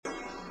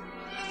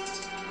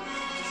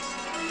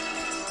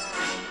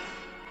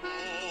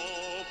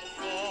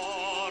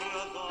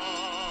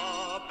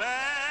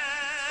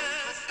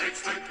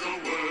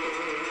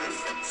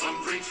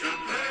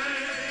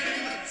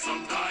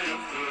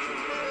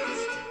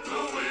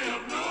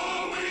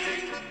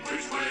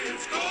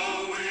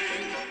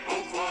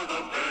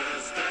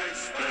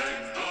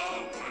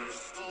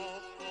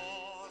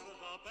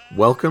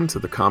Welcome to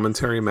the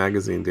Commentary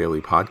Magazine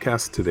Daily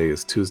Podcast. Today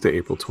is Tuesday,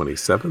 April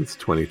 27th,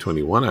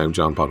 2021. I'm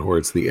John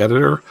Podhoretz, the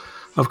editor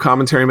of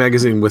Commentary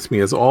Magazine. With me,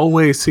 as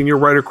always, senior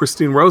writer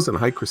Christine Rosen.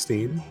 Hi,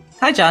 Christine.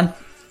 Hi, John.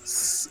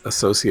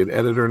 Associate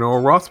editor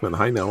Noah Rothman.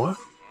 Hi, Noah.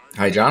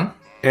 Hi, John.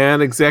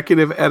 And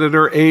executive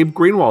editor Abe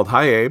Greenwald.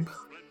 Hi, Abe.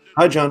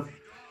 Hi, John.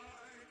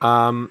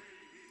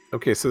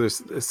 Okay, so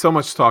there's so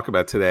much to talk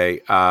about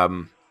today.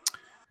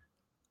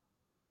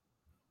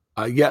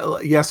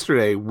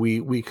 Yesterday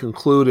we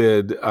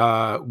concluded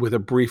with a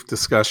brief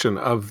discussion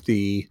of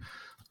the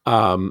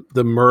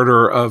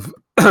murder of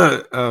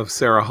of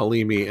Sarah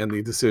Halimi and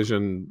the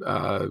decision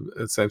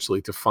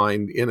essentially to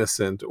find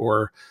innocent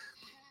or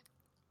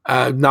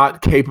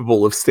not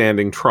capable of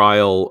standing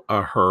trial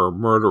her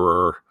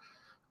murderer,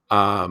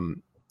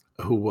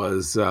 who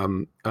was of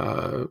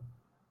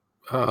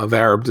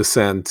Arab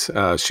descent.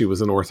 She was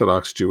an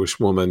Orthodox Jewish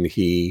woman.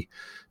 He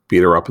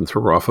beat her up and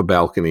threw her off a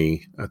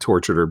balcony,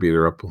 tortured her, beat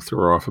her up and threw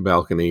her off a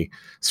balcony,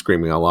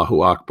 screaming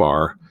Allahu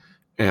Akbar.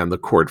 And the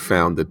court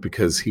found that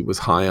because he was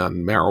high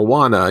on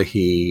marijuana,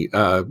 he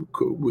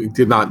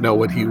did not know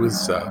what he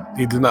was.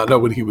 He did not know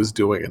what he was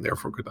doing, and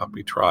therefore could not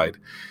be tried.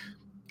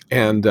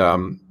 And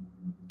the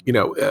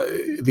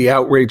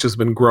outrage has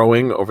been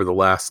growing over the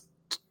last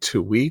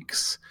 2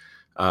 weeks.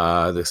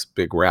 This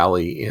big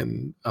rally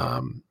in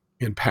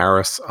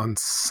Paris on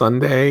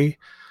Sunday,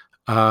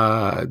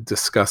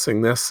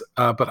 discussing this,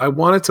 but I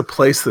wanted to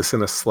place this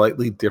in a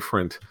slightly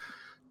different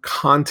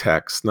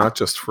context, not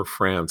just for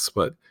France,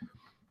 but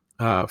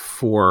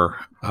for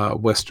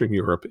Western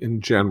Europe in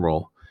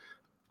general.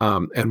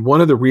 And one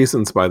of the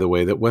reasons, by the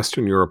way, that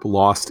Western Europe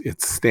lost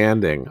its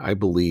standing, I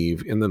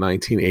believe, in the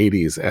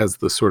 1980s as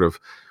the sort of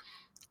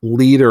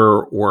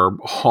leader or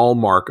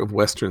hallmark of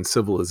Western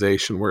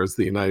civilization, whereas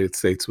the United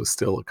States was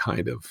still a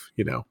kind of,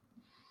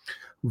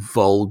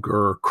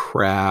 vulgar,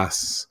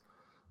 crass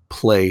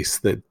place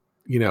that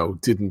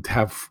didn't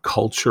have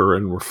culture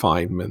and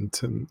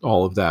refinement and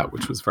all of that,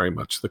 which was very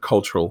much the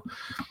cultural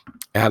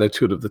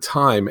attitude of the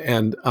time.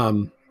 And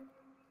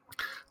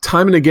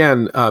time and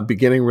again,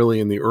 beginning really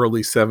in the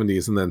early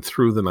 70s and then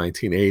through the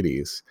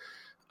 1980s,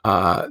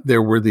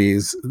 there were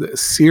these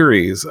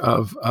series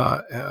of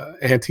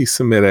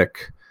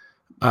anti-Semitic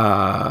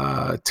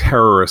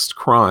terrorist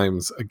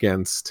crimes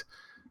against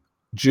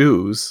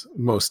Jews,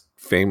 most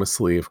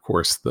famously, of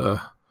course,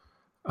 the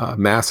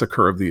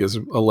massacre of the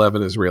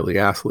 11 Israeli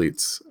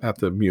athletes at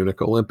the Munich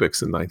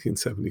Olympics in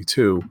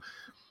 1972.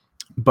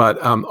 But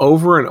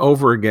over and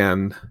over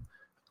again,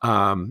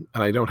 and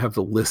I don't have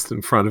the list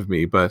in front of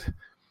me, but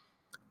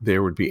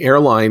there would be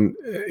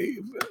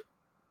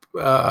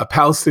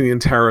Palestinian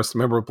terrorists, a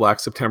member of Black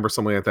September,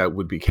 something like that,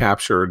 would be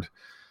captured.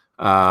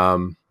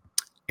 And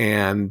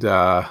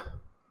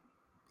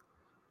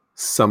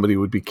somebody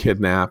would be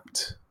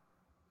kidnapped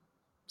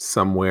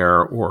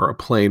somewhere, or a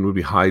plane would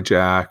be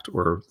hijacked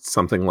or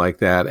something like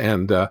that.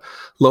 And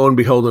lo and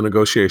behold, a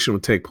negotiation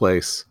would take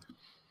place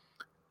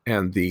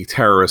and the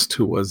terrorist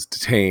who was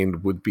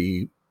detained would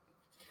be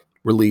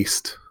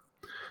released.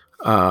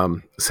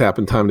 This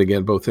happened time and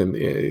again, both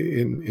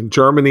in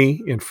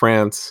Germany, in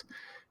France,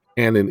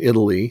 and in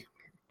Italy.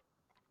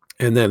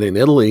 And then in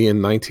Italy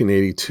in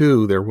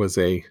 1982, there was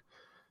a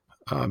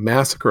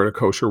massacre at a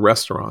kosher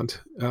restaurant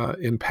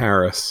in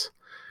Paris.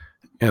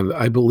 And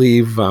I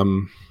believe,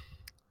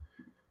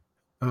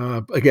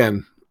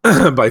 again,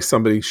 by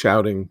somebody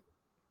shouting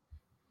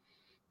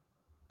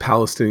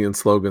Palestinian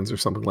slogans or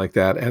something like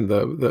that. And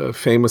the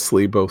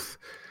famously, both,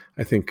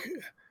 I think,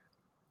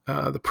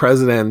 the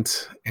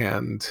president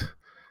and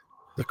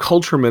the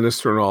culture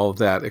minister and all of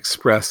that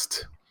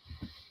expressed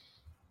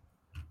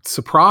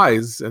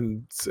surprise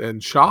and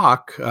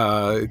shock,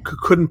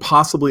 couldn't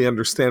possibly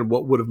understand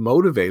what would have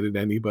motivated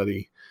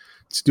anybody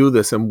to do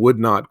this, and would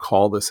not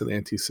call this an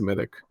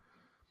anti-Semitic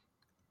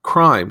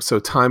crime. So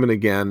time and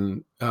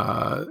again,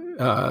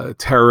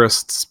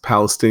 terrorists,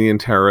 Palestinian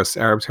terrorists,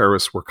 Arab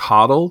terrorists were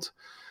coddled,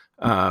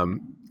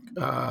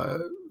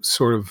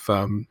 sort of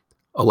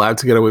allowed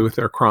to get away with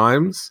their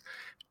crimes,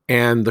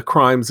 and the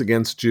crimes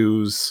against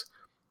Jews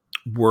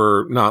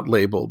were not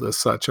labeled as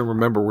such. And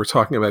remember, we're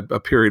talking about a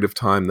period of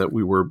time that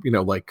we were,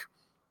 like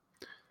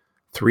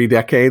 3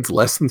 decades,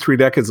 less than 3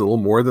 decades, a little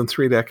more than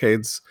 3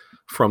 decades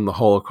from the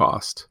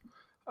Holocaust.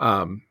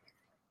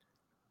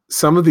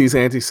 Some of these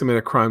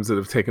anti-Semitic crimes that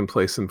have taken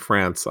place in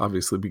France,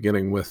 obviously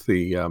beginning with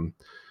the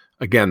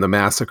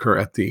massacre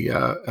at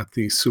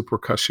the Super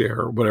Cacher,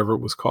 or whatever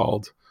it was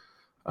called,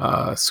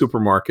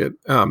 supermarket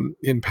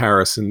in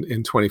Paris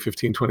in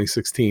 2015,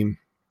 2016,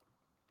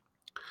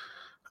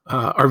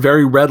 are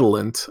very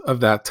redolent of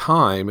that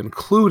time,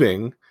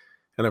 including,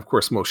 and of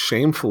course most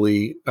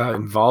shamefully,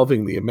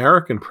 involving the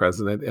American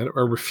president, and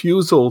a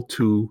refusal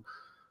to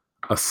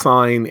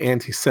assign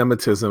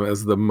anti-Semitism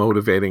as the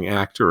motivating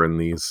actor in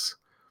these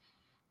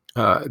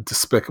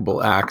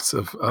despicable acts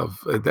of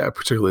that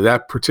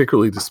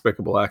particularly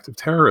despicable act of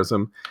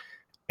terrorism.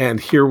 And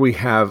here we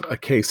have a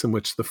case in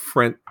which the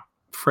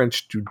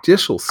French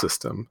judicial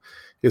system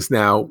is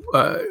now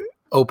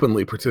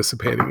openly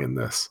participating in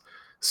this.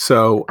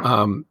 So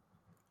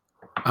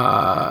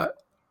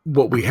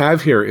what we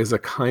have here is a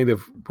kind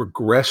of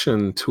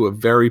regression to a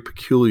very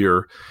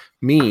peculiar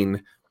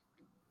mean.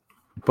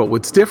 But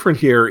what's different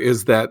here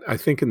is that I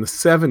think in the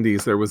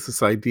 70s, there was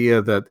this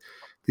idea that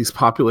these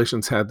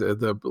populations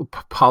the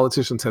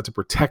politicians had to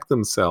protect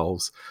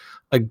themselves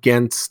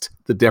against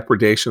the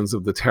depredations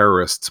of the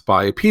terrorists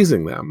by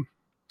appeasing them.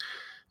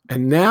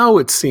 And now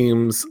it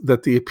seems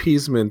that the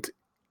appeasement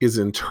is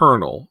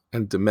internal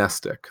and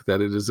domestic,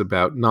 that it is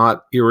about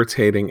not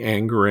irritating,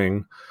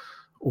 angering,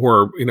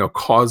 or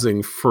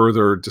causing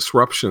further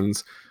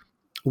disruptions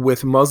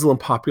with Muslim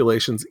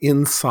populations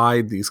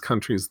inside these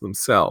countries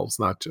themselves,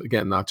 not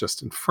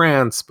just in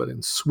France, but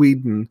in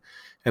Sweden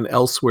and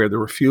elsewhere. The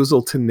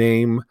refusal to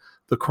name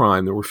the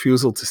crime, the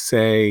refusal to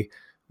say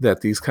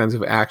that these kinds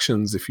of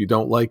actions, if you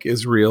don't like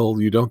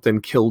Israel, you don't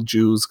then kill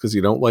Jews because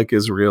you don't like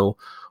Israel,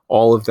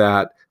 all of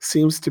that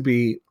seems to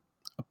be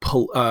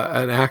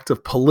an act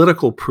of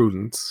political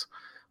prudence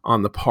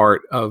on the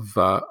part of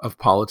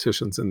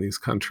politicians in these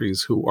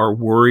countries who are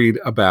worried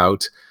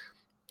about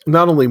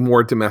not only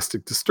more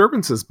domestic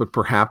disturbances, but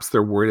perhaps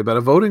they're worried about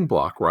a voting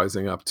bloc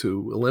rising up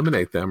to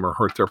eliminate them or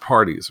hurt their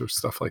parties or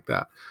stuff like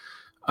that.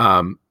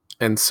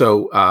 And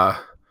so,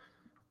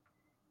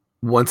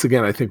 once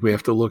again, I think we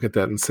have to look at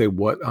that and say,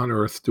 what on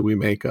earth do we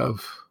make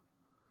of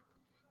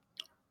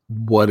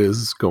what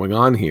is going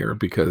on here?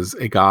 Because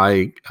a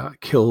guy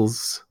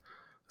kills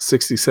a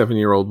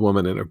 67-year-old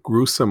woman in a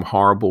gruesome,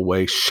 horrible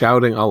way,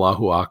 shouting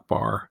Allahu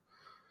Akbar,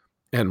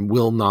 and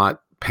will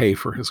not pay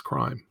for his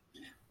crime.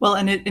 Well,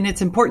 and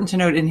it's important to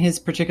note in his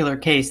particular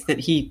case that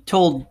he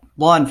told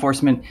law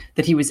enforcement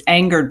that he was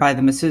angered by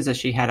the mezuzah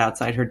she had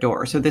outside her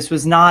door. So this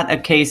was not a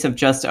case of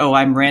just,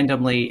 I'm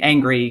randomly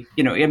angry.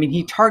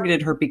 He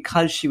targeted her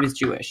because she was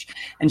Jewish,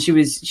 and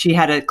she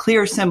had a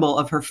clear symbol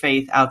of her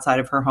faith outside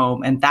of her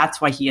home, and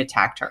that's why he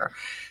attacked her.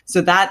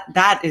 So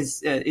that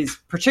is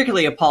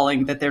particularly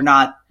appalling that they're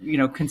not,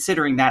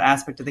 considering that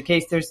aspect of the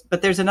case.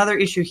 There's another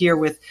issue here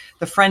with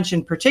the French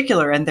in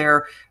particular, and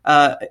their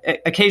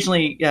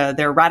occasionally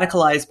their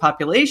radicalized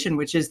population,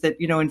 which is that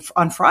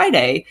on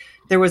Friday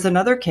there was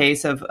another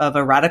case of a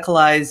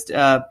radicalized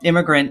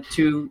immigrant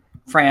to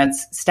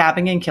France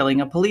stabbing and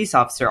killing a police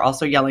officer,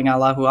 also yelling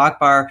Allahu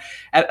Akbar.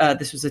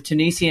 This was a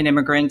Tunisian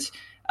immigrant.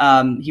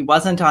 He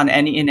wasn't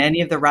in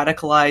any of the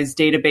radicalized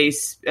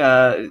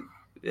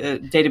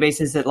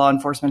databases that law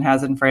enforcement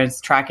has in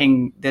France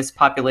tracking this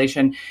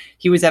population.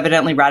 He was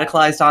evidently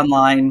radicalized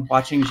online,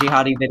 watching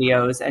jihadi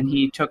videos, and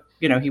he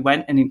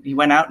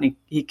went out and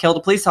he killed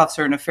a police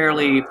officer in a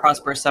fairly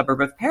prosperous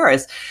suburb of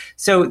Paris.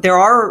 So there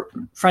are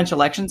French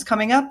elections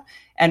coming up.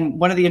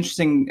 And one of the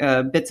interesting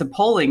bits of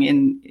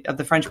polling of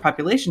the French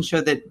population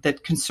show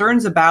that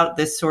concerns about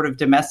this sort of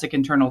domestic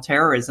internal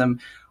terrorism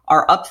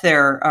are up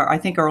there, I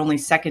think are only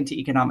second to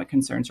economic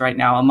concerns right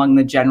now among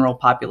the general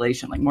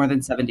population. Like more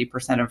than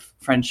 70% of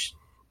French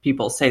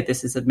people say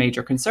this is a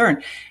major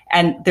concern.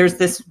 And there's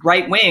this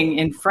right wing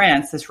in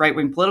France, this right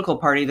wing political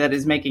party that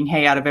is making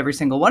hay out of every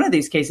single one of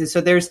these cases. So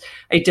there's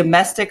a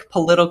domestic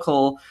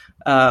political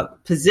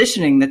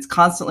positioning that's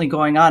constantly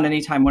going on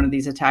anytime one of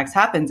these attacks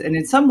happens. And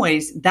in some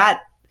ways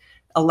that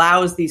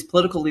allows these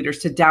political leaders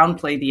to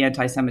downplay the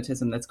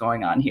anti-Semitism that's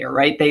going on here,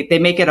 right? They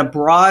make it a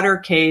broader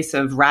case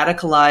of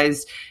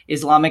radicalized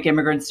Islamic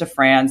immigrants to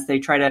France. They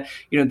try to,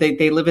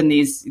 they live in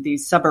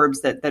these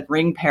suburbs that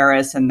ring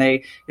Paris, and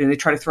they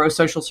try to throw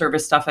social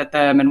service stuff at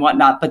them and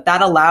whatnot. But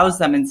that allows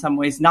them in some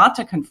ways not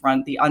to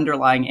confront the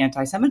underlying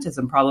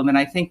anti-Semitism problem. And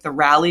I think the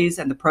rallies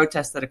and the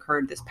protests that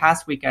occurred this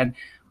past weekend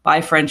by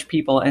French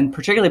people, and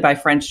particularly by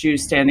French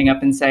Jews, standing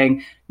up and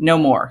saying, no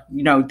more.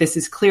 This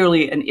is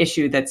clearly an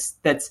issue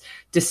that's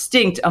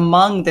distinct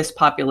among this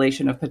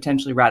population of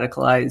potentially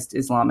radicalized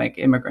Islamic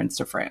immigrants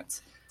to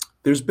France.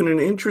 There's been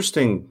an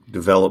interesting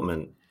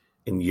development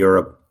in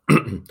Europe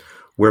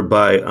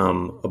whereby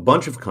a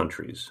bunch of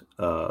countries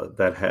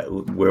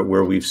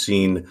where we've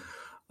seen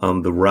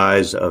the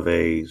rise of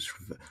a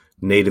sort of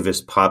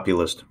nativist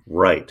populist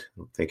right.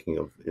 I'm thinking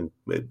of in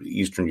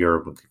Eastern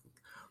Europe,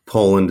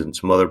 Poland and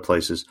some other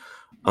places,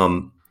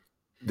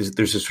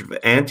 there's a sort of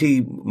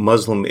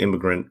anti-Muslim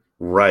immigrant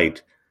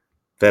right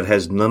that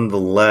has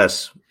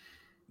nonetheless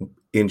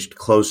inched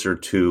closer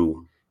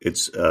to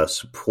its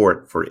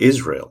support for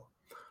Israel.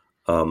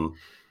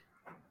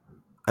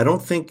 I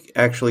don't think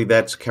actually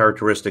that's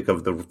characteristic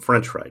of the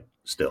French right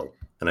still,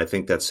 and I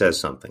think that says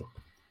something.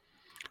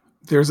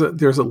 There's a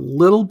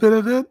little bit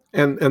of it,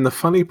 and the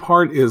funny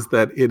part is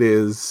that it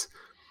is.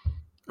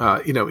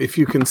 If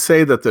you can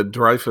say that the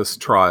Dreyfus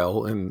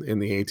trial in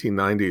the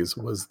 1890s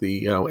was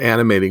the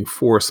animating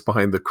force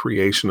behind the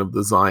creation of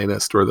the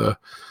Zionist or the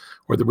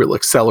real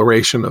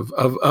acceleration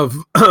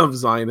of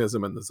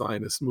Zionism and the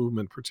Zionist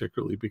movement,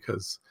 particularly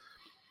because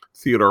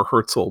Theodor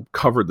Herzl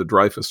covered the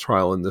Dreyfus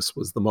trial, and this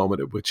was the moment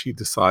at which he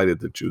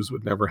decided that Jews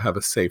would never have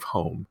a safe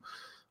home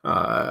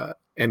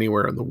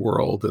anywhere in the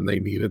world, and they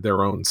needed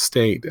their own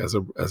state as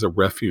a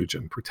refuge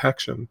and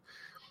protection.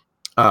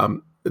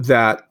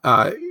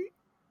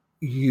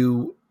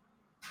 You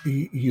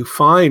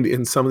find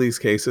in some of these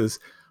cases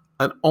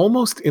an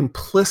almost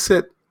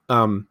implicit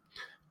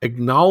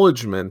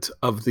acknowledgement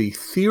of the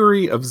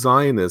theory of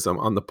Zionism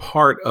on the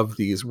part of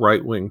these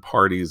right-wing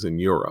parties in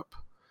Europe,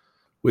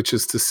 which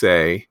is to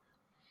say,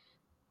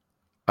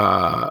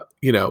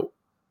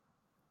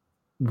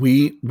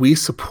 we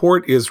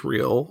support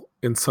Israel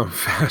in some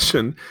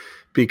fashion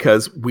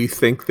because we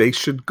think they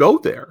should go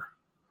there.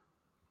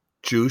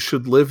 Jews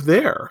should live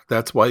there.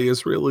 That's why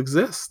Israel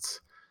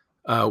exists.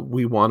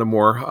 We want a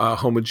more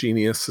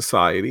homogeneous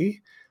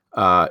society.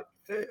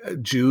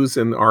 Jews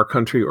in our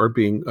country are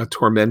being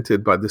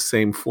tormented by the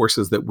same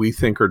forces that we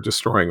think are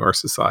destroying our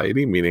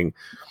society, meaning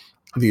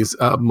these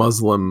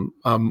Muslim,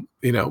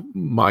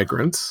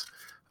 migrants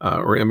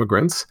or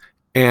immigrants,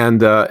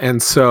 and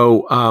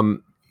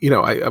so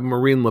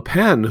Marine Le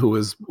Pen, who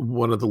is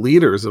one of the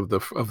leaders of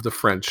the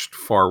French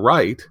far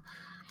right,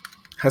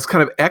 has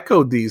kind of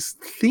echoed these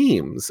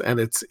themes, and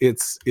it's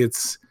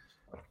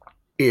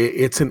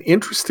an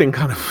interesting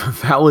kind of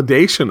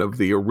validation of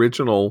the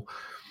original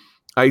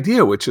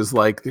idea, which is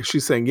like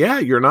she's saying, yeah,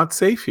 you're not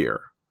safe here.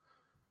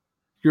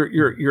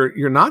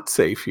 You're not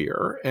safe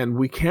here, and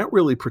we can't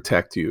really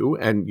protect you.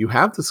 And you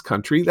have this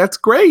country. That's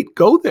great.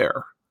 Go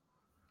there.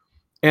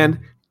 And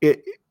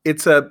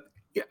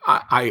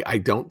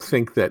I don't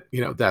think that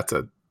that's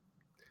a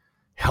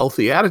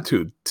healthy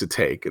attitude to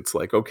take. It's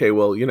like, okay,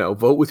 well,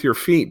 vote with your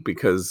feet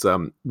because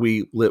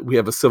we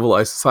have a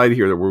civilized society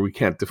here where we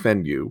can't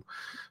defend you.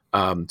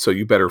 So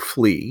you better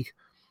flee.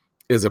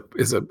 Is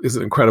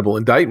an incredible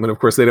indictment. Of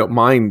course, they don't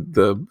mind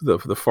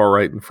the far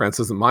right in France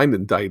doesn't mind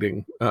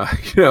indicting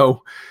the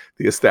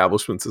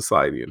establishment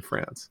society in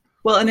France.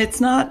 Well, and it's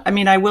not. I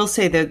mean, I will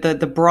say that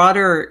the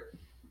broader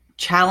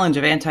challenge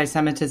of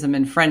anti-Semitism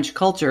in French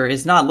culture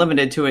is not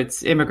limited to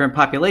its immigrant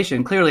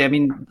population. Clearly, I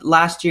mean,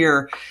 last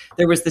year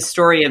there was the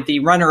story of the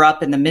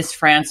runner-up in the Miss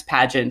France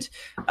pageant.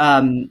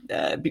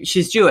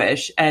 She's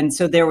Jewish, and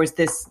so there was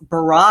this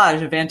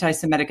barrage of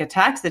anti-Semitic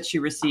attacks that she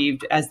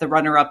received as the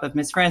runner-up of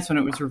Miss France when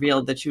it was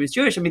revealed that she was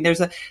Jewish. I mean, there's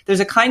a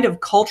kind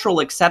of cultural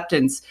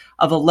acceptance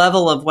of a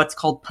level of what's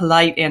called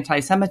polite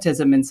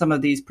anti-Semitism in some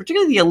of these,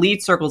 particularly the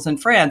elite circles in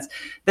France,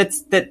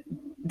 that's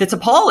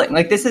appalling.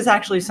 Like, this is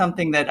actually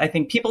something that I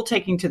think people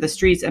taking to the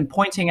streets and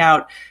pointing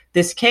out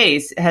this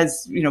case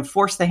has,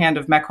 forced the hand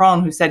of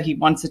Macron, who said he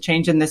wants a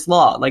change in this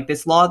law, like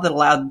this law that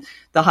allowed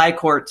the high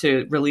court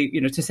to really,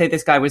 to say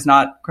this guy was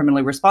not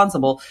criminally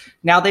responsible.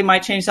 Now they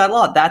might change that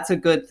law. That's a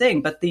good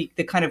thing. But the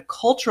kind of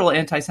cultural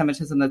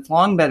anti-Semitism that's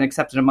long been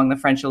accepted among the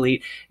French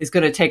elite is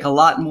going to take a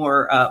lot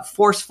more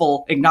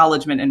forceful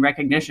acknowledgement and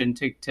recognition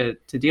to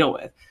deal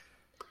with.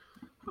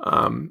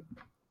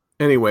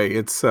 Anyway,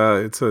 it's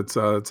a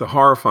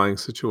horrifying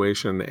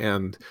situation,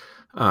 and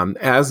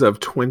as of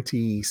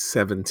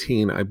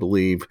 2017, I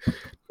believe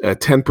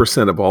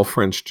 10% of all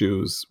French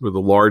Jews, were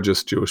the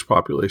largest Jewish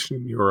population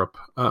in Europe,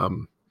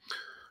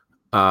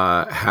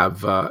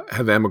 have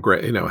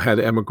emigrated. Had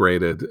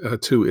emigrated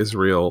to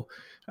Israel.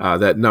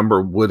 That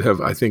number would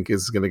have, I think,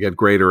 is going to get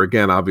greater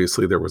again.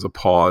 Obviously, there was a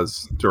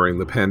pause during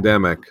the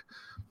pandemic,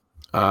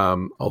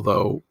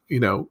 although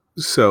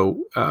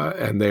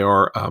and they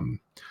are.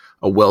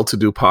 A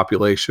well-to-do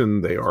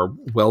population. They are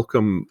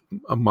welcome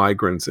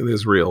migrants in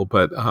Israel,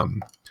 but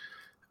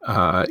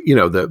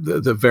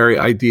the very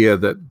idea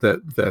that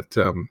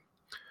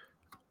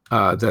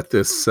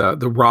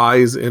the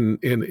rise in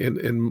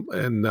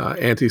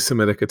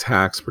anti-Semitic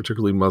attacks,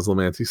 particularly Muslim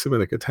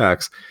anti-Semitic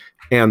attacks,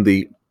 and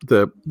the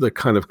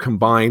kind of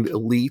combined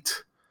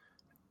elite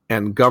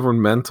and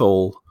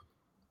governmental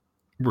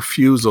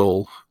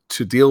refusal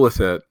to deal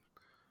with it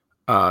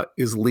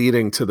is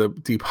leading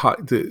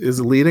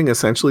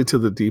essentially to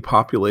the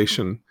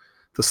depopulation,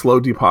 the slow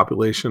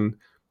depopulation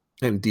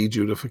and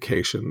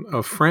dejudification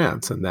of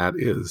France, and that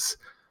is,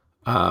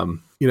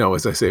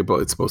 as I say,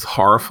 it's both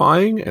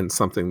horrifying and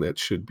something that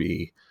should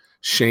be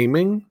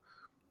shaming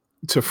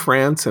to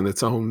France and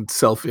its own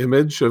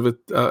self-image of it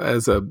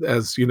as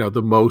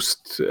the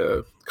most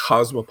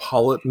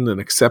cosmopolitan and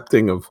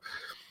accepting of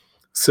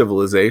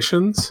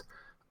civilizations.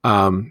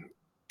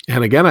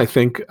 And again, I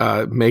think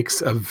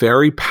makes a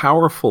very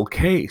powerful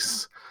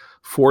case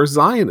for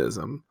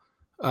Zionism,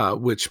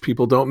 which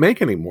people don't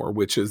make anymore,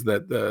 which is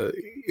that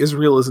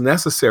Israel is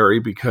necessary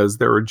because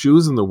there are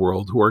Jews in the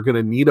world who are going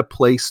to need a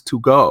place to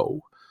go.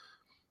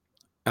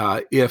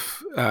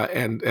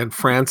 And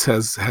France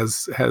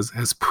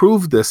has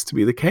proved this to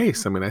be the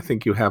case. I mean, I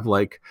think you have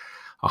like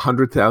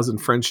 100,000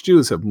 French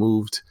Jews have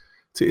moved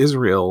to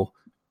Israel,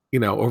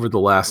 over the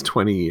last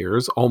 20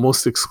 years,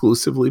 almost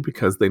exclusively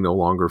because they no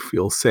longer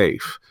feel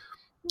safe.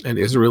 And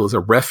Israel is a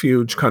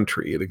refuge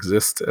country. It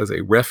exists as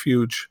a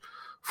refuge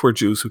for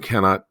Jews who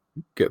cannot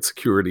get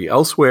security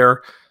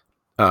elsewhere.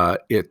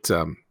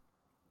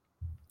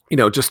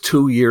 Just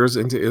 2 years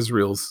into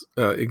Israel's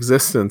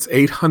existence,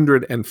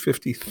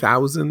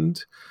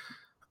 850,000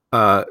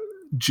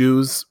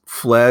 Jews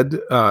fled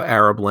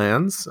Arab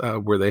lands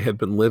where they had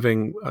been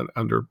living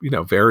under,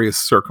 various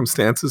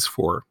circumstances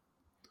for,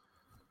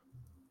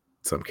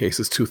 in some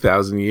cases,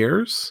 2,000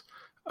 years,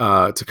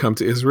 to come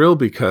to Israel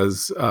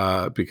because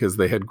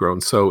they had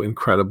grown so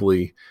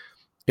incredibly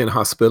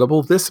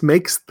inhospitable. This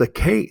makes the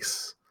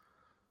case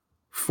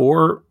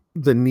for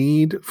the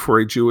need for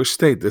a Jewish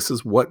state. This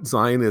is what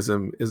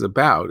Zionism is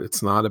about.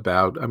 It's not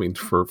about, I mean,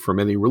 for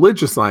many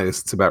religious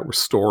Zionists, it's about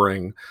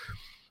restoring,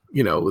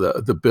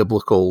 the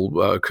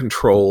biblical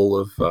control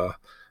of, of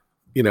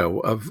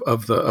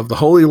the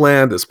Holy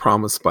Land as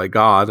promised by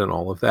God and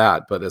all of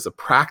that. But as a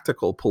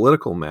practical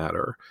political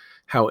matter,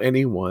 how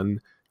anyone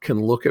can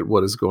look at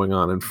what is going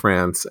on in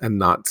France and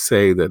not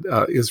say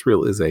that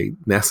Israel is a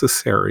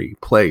necessary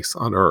place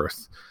on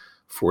earth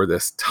for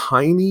this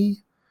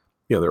tiny,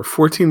 there are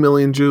 14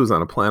 million Jews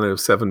on a planet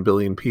of 7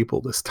 billion people,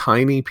 this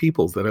tiny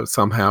peoples that have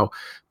somehow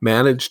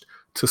managed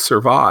to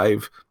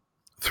survive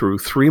through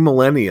 3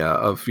 millennia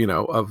of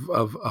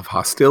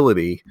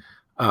hostility,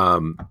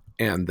 but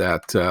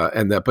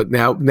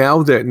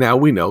now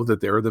we know that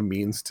there are the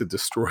means to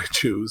destroy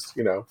Jews,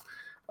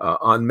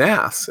 en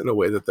masse in a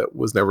way that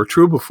was never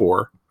true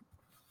before.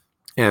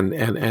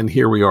 And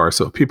here we are.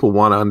 So if people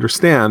want to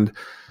understand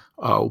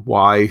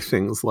why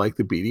things like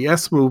the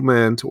BDS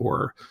movement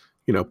or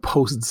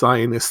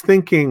post-Zionist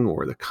thinking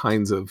or the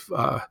kinds of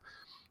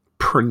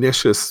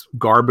pernicious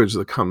garbage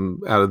that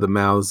come out of the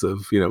mouths of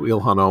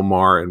Ilhan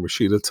Omar and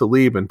Rashida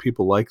Tlaib and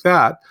people like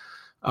that,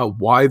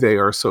 why they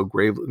are so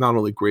not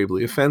only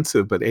gravely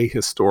offensive but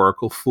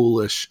ahistorical,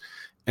 foolish,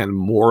 and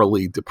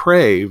morally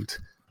depraved.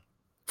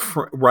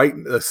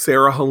 The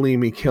Sarah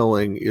Halimi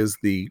killing is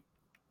the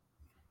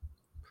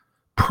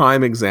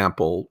prime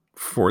example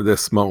for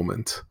this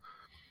moment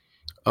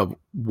of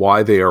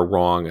why they are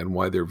wrong and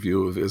why their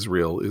view of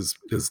Israel is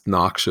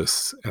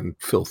noxious and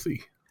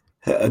filthy.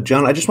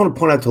 John, I just want to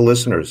point out to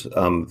listeners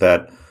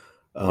that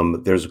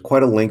there's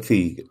quite a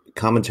lengthy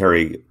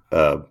commentary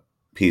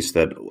piece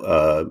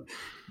that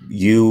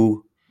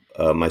you,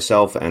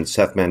 myself, and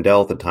Seth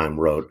Mandel at the time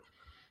wrote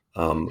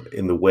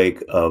in the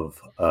wake of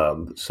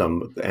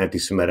some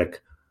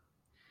anti-Semitic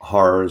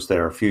horrors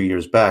there a few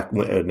years back,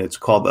 and it's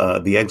called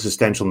The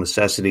Existential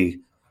Necessity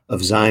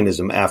of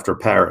Zionism After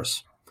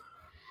Paris.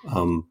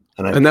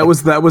 And that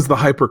was the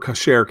hyper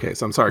kasher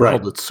case. I'm sorry, I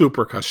right. called it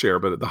super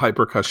kasher, but the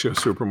hyper kasher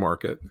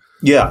supermarket.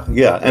 Yeah,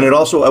 and it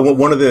also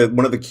one of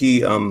the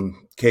key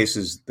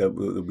cases that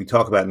we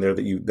talk about in there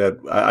that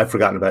I've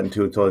forgotten about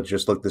until I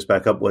just looked this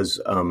back up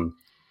was Ilan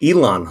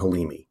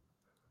Halimi,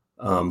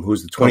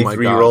 who's the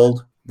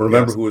 23-year-old.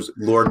 Remember, yes. Who was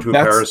lured to a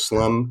Paris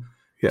slum,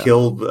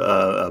 killed,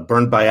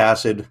 burned by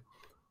acid,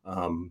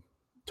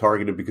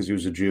 targeted because he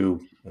was a Jew,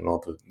 and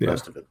all the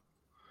rest of it.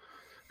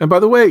 And by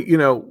the way,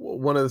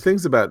 one of the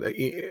things about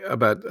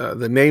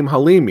the name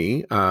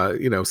Halimi,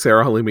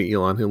 Sarah Halimi,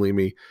 Ilan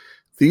Halimi,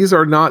 these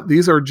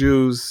are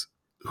Jews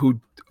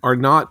who are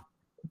not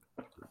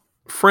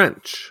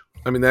French.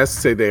 I mean, that's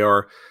to say they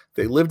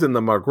lived in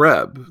the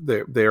Maghreb.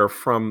 They are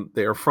from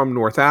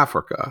North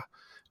Africa,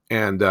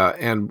 and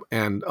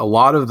a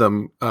lot of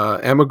them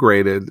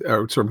emigrated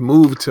or sort of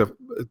moved to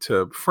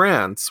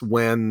France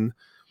when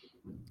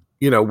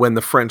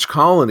the French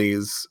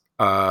colonies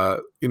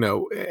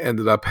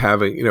ended up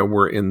having,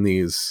 were in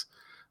these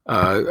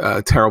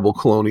terrible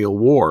colonial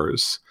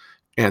wars,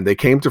 and they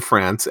came to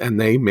France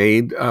and they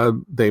made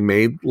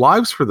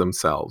lives for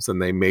themselves, and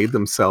they made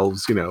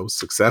themselves,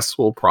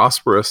 successful,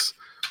 prosperous,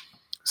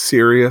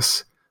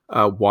 serious,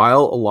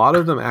 while a lot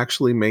of them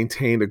actually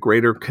maintained a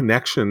greater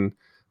connection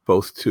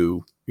both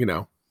to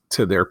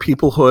their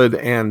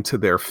peoplehood and to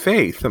their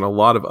faith than a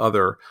lot of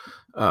other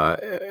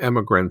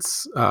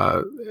immigrants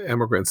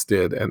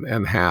did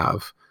and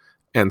have.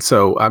 And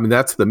so, I mean,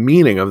 that's the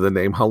meaning of the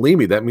name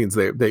Halimi. That means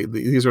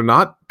these are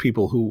not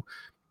people who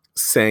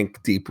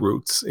sank deep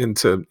roots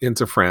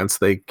into France.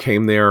 They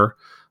came there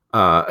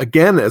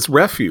again as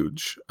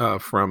refuge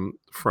from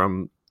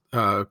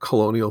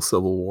colonial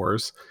civil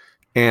wars,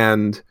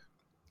 and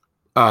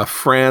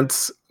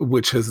France,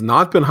 which has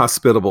not been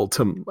hospitable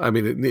to. I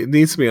mean, it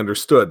needs to be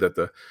understood that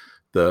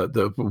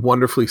the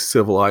wonderfully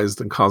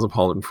civilized and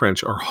cosmopolitan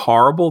French are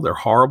horrible. They're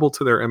horrible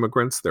to their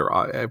immigrants.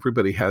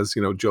 Everybody has,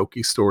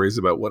 jokey stories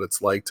about what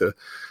it's like to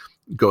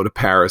go to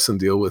Paris and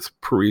deal with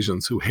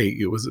Parisians who hate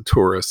you as a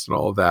tourist and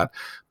all of that.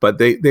 But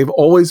they've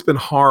always been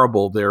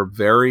horrible. They're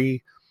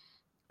very,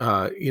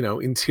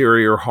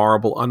 interior,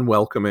 horrible,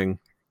 unwelcoming,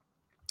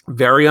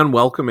 very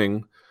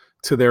unwelcoming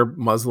to their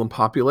Muslim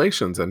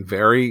populations, and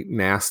very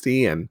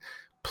nasty, and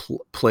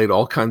played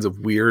all kinds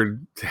of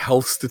weird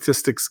health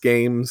statistics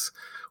games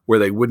where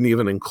they wouldn't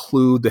even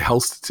include the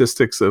health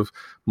statistics of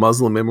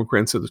Muslim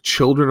immigrants or the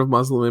children of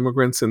Muslim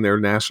immigrants in their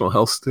national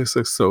health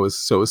statistics, so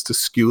as to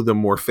skew them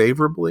more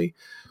favorably,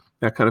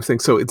 that kind of thing.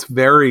 So it's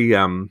very,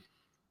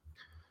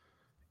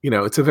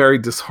 it's a very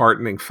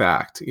disheartening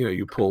fact.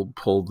 You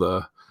pull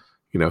the,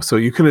 so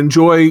you can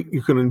enjoy,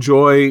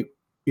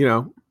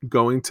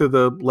 going to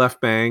the left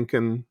bank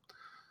and,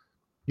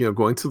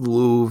 going to the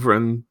Louvre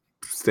and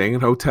staying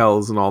in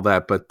hotels and all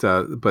that, but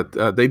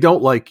they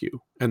don't like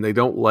you, and they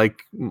don't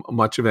like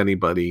much of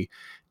anybody.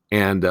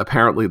 And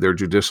apparently their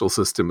judicial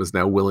system is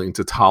now willing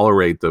to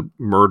tolerate the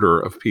murder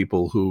of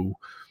people who,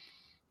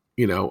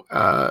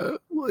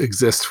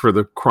 exist for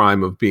the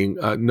crime of being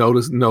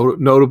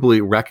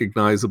notably,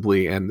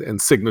 recognizably, and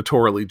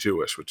signatorily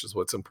Jewish, which is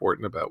what's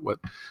important about what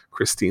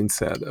Christine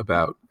said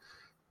about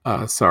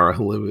Sarah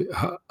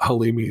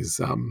Halimi's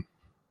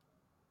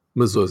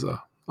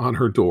mezuzah on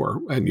her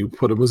door, and you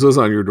put a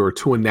mezuzah on your door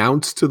to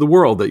announce to the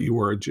world that you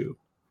are a Jew.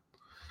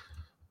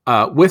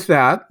 With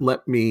that,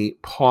 let me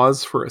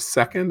pause for a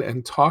second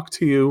and talk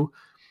to you.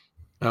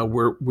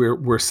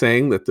 We're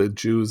saying that the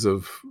Jews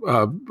of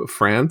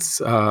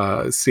France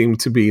seem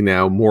to be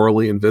now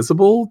morally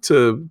invisible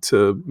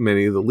to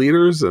many of the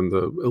leaders and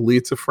the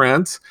elites of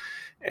France.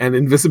 And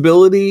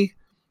invisibility,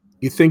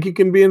 you think you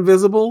can be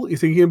invisible? You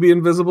think you can be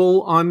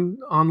invisible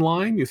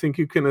online? You think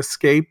you can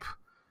escape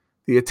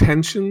the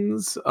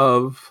attentions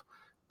of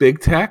big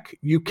tech?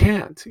 You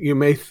can't. You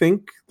may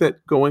think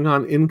that going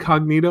on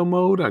incognito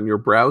mode on your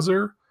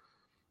browser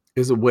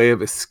is a way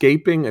of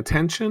escaping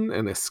attention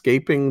and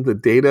escaping the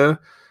data,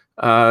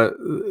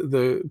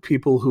 the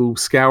people who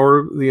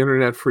scour the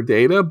internet for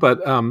data. But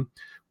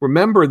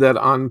remember that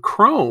on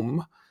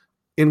Chrome,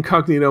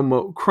 incognito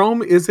mode,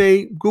 Chrome is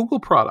a Google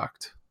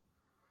product.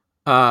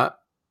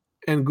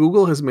 And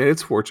Google has made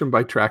its fortune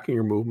by tracking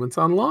your movements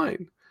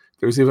online.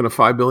 There's even a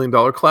 $5 billion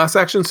class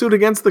action suit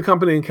against the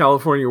company in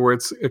California where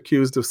it's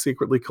accused of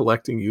secretly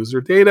collecting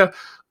user data.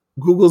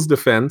 Google's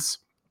defense,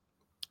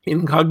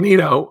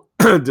 incognito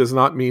does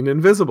not mean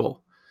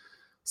invisible.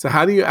 So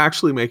how do you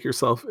actually make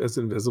yourself as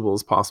invisible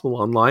as possible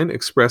online?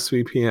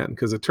 ExpressVPN,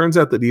 because it turns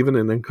out that even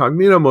in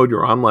incognito mode,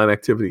 your online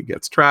activity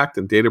gets tracked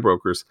and data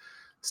brokers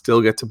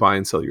still get to buy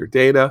and sell your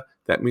data.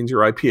 That means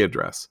your IP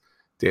address.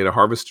 Data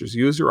harvesters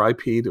use your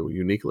IP to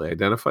uniquely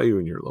identify you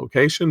and your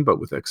location, but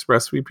with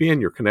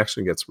ExpressVPN, your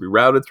connection gets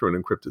rerouted through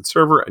an encrypted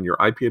server and your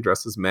IP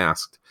address is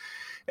masked.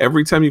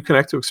 Every time you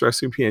connect to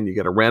ExpressVPN, you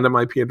get a random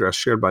IP address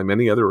shared by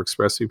many other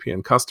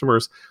ExpressVPN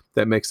customers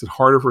that makes it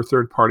harder for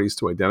third parties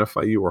to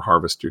identify you or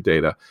harvest your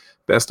data.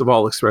 Best of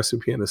all,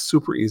 ExpressVPN is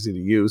super easy to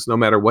use. No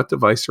matter what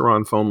device you're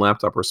on, phone,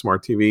 laptop, or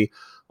smart TV,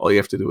 all you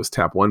have to do is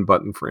tap one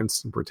button for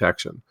instant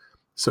protection.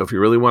 So if you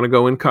really want to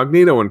go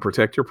incognito and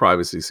protect your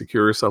privacy,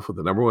 secure yourself with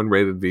the #1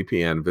 rated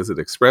VPN, visit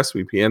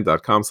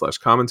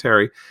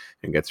expressvpn.com/commentary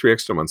and get 3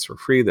 extra months for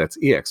free. That's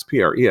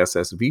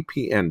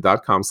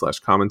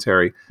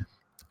expressvpn.com/commentary,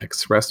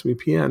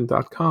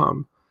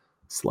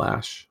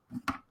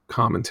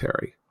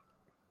 expressvpn.com/commentary.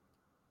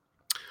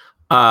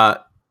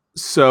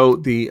 So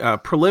the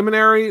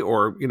preliminary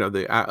or,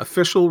 the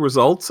official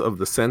results of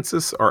the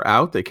census are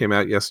out. They came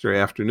out yesterday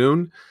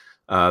afternoon,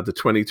 the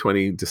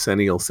 2020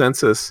 decennial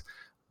census.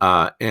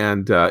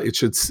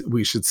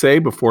 We should say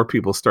before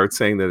people start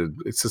saying that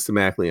it's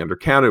systematically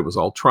undercounted, it was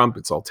all Trump,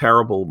 it's all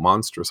terrible,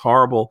 monstrous,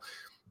 horrible.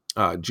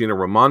 Gina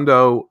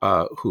Raimondo,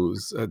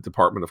 who's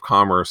Department of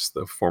Commerce,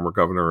 the former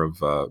governor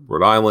of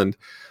Rhode Island,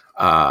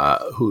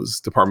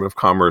 whose Department of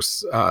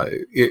Commerce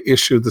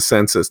issued the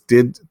census,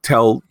 did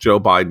tell Joe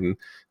Biden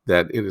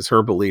that it is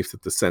her belief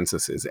that the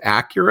census is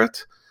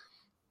accurate.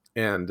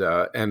 And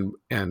there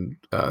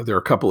are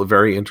a couple of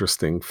very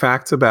interesting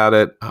facts about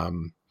it.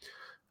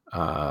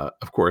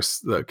 Of course,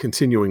 the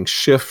continuing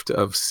shift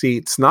of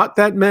seats, not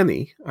that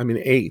many,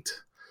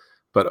 8,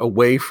 but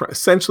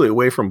essentially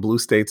away from blue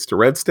states to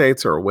red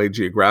states, or away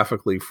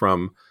geographically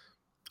from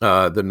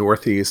the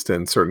Northeast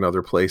and certain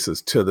other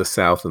places to the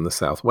South and the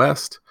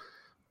Southwest.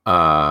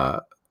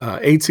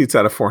 8 seats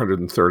out of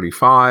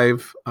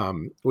 435,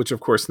 which of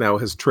course now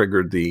has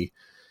triggered the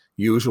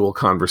usual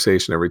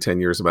conversation every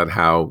 10 years about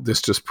how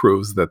this just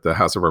proves that the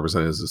House of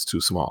Representatives is too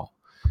small.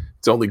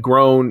 It's only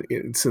grown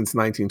since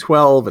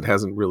 1912. It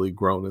hasn't really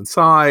grown in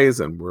size.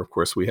 And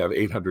we have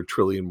 800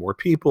 trillion more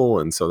people.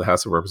 And so the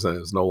House of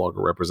Representatives no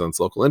longer represents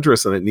local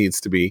interests, and it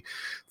needs to be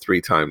 3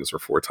 times or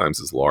 4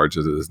 times as large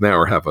as it is now,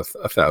 or have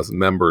 1,000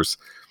 members,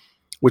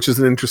 which is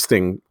an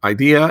interesting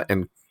idea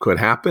and could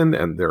happen.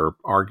 And there are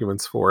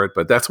arguments for it.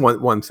 But that's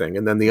one thing.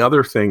 And then the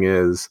other thing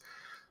is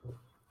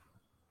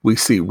we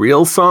see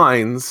real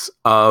signs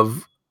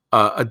of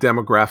a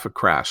demographic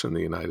crash in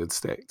the United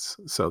States.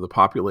 So the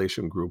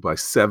population grew by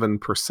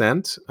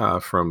 7%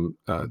 from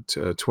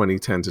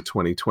 2010 to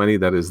 2020.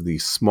 That is the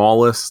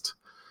smallest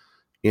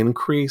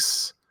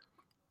increase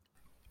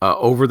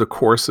over the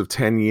course of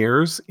 10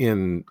 years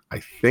in,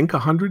 I think,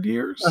 100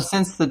 years?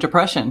 Since the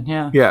Depression,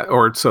 yeah. Yeah,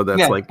 or so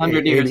that's like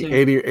 100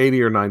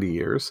 80 or 90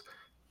 years.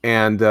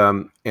 And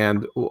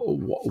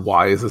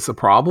why is this a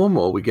problem?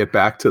 Well, we get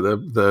back to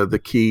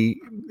the key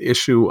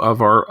issue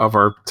of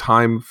our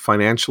time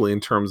financially in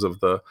terms of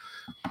the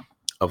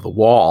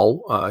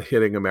wall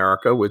hitting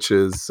America, which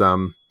is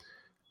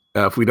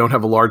if we don't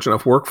have a large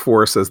enough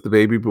workforce as the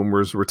baby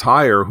boomers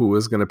retire, who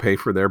is going to pay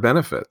for their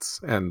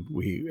benefits? And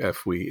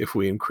if we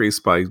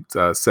increase by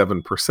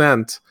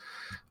 7%,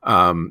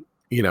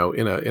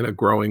 in a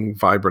growing,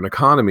 vibrant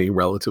economy,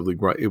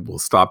 it will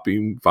stop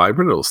being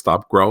vibrant. It'll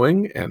stop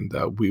growing, and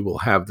we will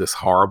have this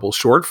horrible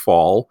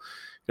shortfall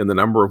in the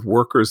number of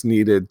workers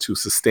needed to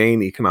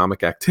sustain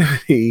economic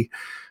activity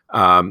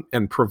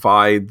and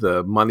provide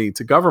the money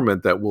to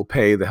government that will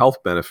pay the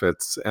health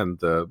benefits and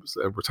the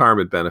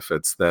retirement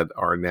benefits that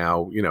are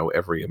now,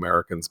 every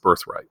American's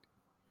birthright.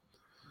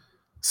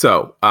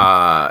 So,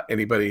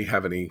 anybody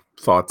have any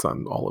thoughts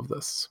on all of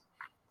this?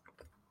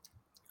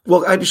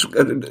 Well, I just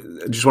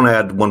want to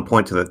add one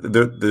point to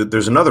that.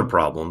 There's another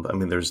problem. I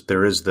mean, there is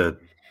the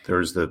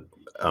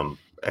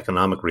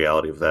economic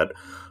reality of that,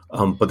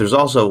 but there's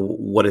also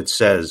what it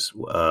says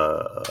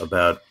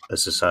about a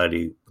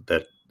society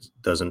that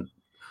doesn't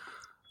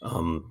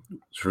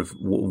sort of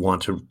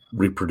want to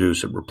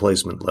reproduce at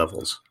replacement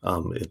levels.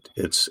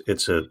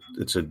 It's a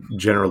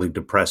generally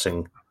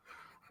depressing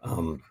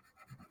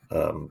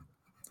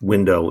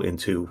window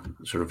into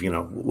sort of,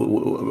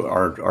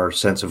 our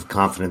sense of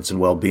confidence and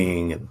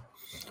well-being and,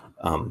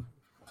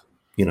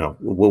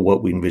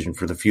 what we envision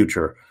for the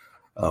future,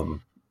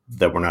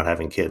 that we're not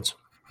having kids.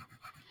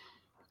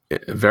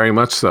 Very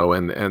much so.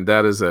 And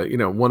that is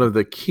one of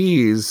the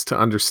keys to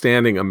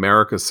understanding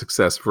America's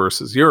success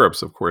versus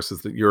Europe's, of course,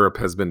 is that Europe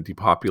has been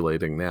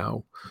depopulating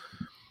now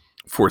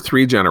for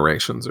 3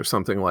 generations or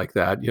something like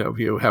that.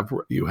 You have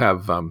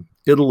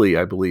Italy,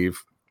 I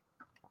believe,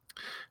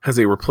 has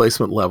a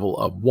replacement level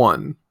of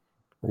 1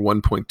 or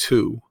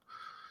 1.2.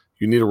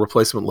 You need a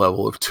replacement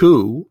level of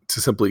 2 to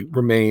simply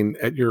remain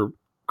at your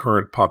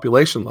current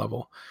population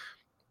level.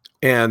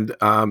 And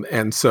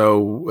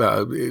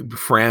so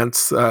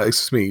France,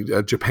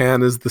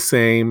 Japan is the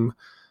same.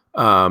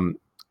 And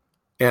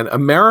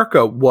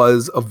America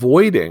was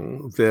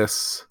avoiding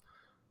this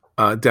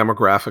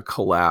demographic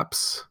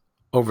collapse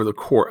over the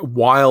course,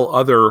 while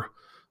other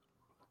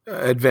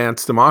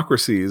advanced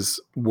democracies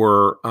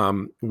were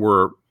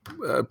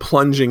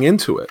plunging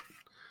into it.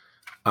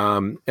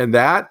 And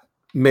that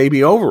may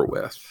be over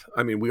with.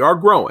 I mean, we are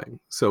growing.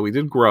 So we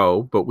did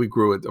grow, but we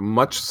grew at a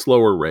much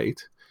slower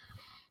rate.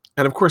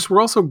 And of course, we're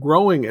also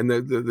growing, and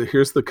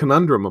here's the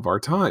conundrum of our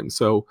time.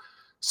 So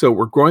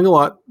we're growing a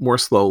lot more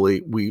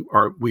slowly. We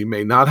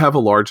may not have a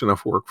large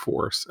enough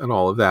workforce and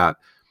all of that.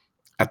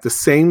 At the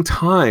same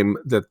time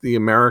that the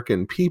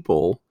American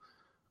people,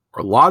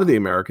 or a lot of the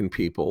American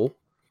people,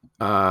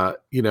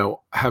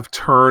 have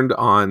turned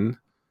on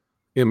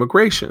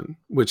immigration,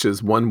 which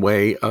is one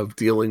way of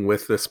dealing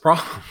with this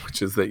problem,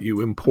 which is that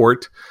you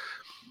import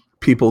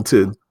people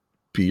to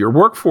be your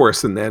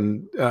workforce and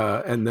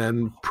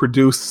then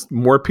produce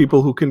more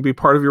people who can be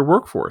part of your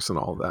workforce and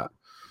all of that.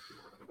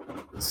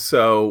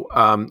 So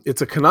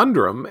it's a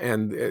conundrum,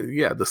 and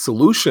the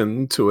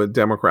solution to a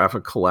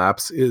demographic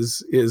collapse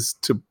is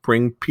to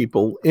bring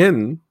people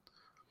in.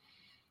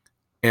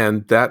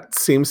 And that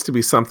seems to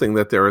be something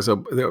that there is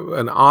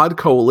an odd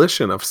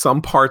coalition of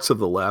some parts of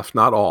the left,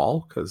 not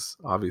all, because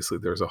obviously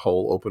there's a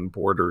whole open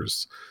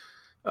borders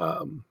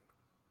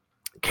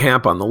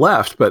camp on the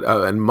left, but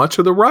and much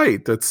of the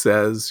right that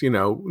says, they're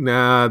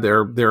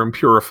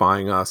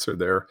impurifying us, or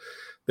they're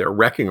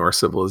wrecking our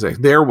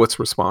civilization. They're what's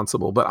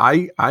responsible. But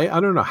I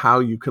don't know how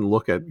you can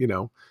look at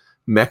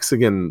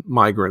Mexican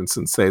migrants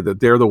and say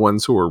that they're the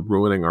ones who are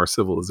ruining our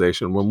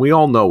civilization, when we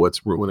all know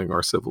what's ruining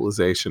our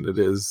civilization.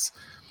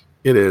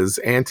 It is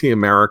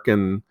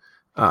anti-American,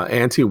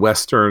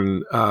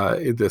 anti-Western,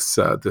 this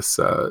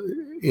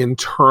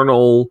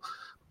internal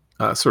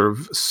sort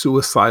of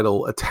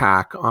suicidal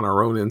attack on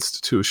our own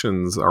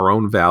institutions, our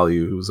own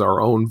values, our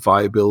own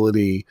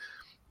viability,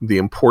 the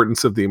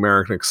importance of the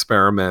American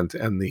experiment,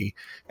 and the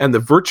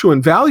virtue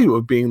and value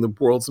of being the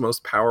world's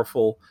most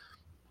powerful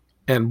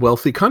and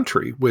wealthy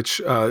country,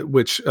 which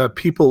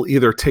people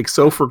either take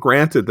so for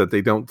granted that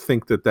they don't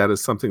think that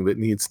is something that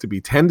needs to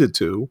be tended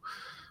to,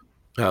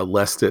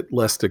 lest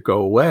it go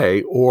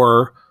away,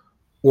 or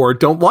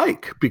don't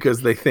like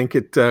because they think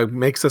it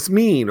makes us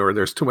mean, or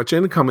there's too much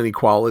income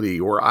inequality,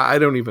 or I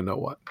don't even know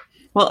what.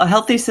 Well, a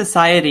healthy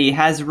society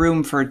has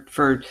room for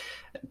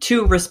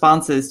 2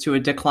 responses to a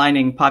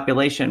declining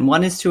population.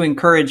 One is to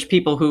encourage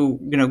people who,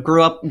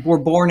 were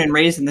born and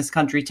raised in this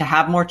country to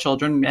have more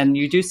children. And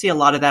you do see a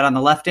lot of that on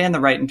the left and the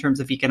right in terms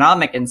of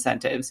economic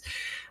incentives.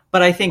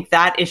 But I think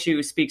that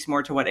issue speaks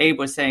more to what Abe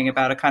was saying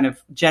about a kind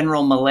of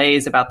general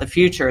malaise about the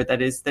future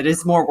that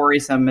is more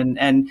worrisome.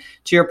 And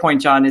to your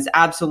point, John, is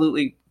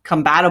absolutely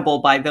compatible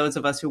by those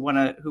of us who want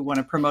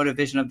to promote a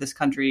vision of this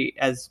country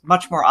as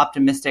much more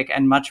optimistic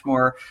and much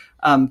more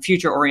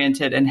future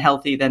oriented and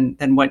healthy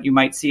than what you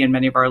might see in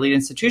many of our elite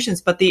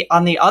institutions. But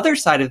on the other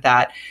side of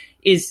that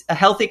is a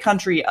healthy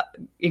country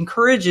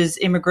encourages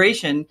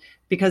immigration,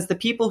 because the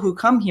people who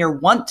come here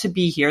want to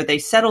be here. They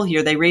settle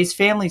here. They raise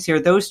families here.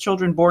 Those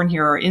children born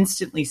here are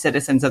instantly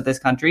citizens of this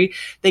country.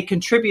 They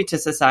contribute to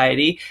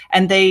society,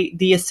 and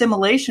the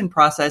assimilation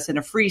process in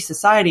a free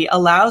society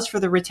allows for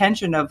the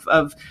retention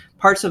of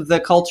parts of the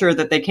culture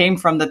that they came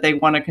from that they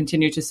want to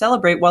continue to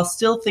celebrate, while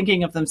still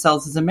thinking of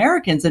themselves as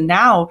Americans. And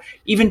now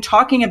even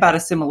talking about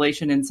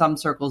assimilation in some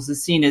circles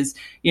is seen as,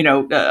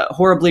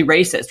 horribly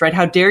racist, right?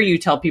 How dare you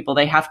tell people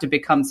they have to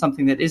become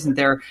something that isn't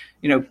their,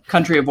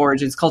 country of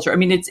origins, culture. I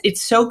mean,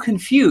 it's so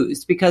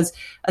confused, because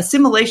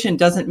assimilation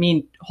doesn't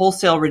mean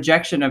wholesale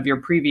rejection of your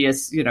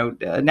previous,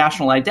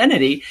 national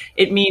identity.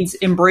 It means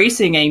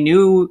embracing a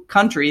new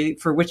country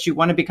for which you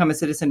want to become a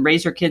citizen,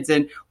 raise your kids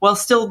in, while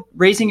still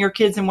raising your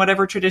kids in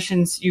whatever traditions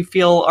you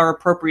feel are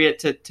appropriate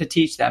to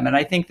teach them. And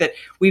I think that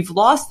we've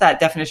lost that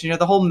definition.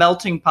 The whole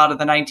melting pot of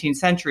the 19th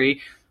century,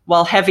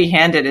 while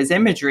heavy-handed as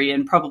imagery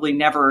and probably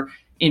never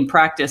in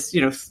practice,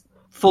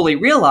 fully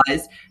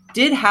realized,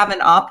 did have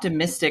an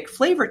optimistic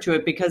flavor to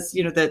it, because,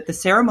 you know, the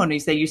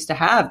ceremonies they used to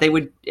have,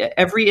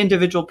 every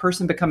individual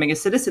person becoming a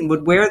citizen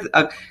would wear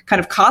a kind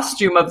of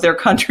costume of their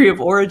country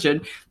of origin.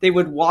 They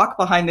would walk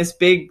behind this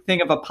big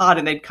thing of a pot,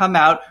 and they'd come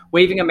out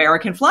waving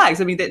American flags.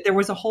 I mean, there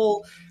was a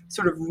whole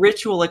sort of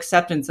ritual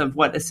acceptance of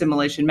what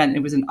assimilation meant.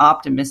 It was an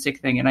optimistic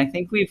thing. And I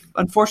think we've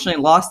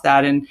unfortunately lost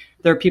that. And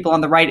there are people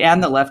on the right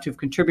and the left who've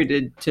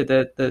contributed to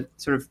the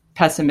sort of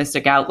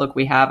pessimistic outlook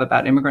we have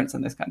about immigrants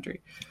in this country.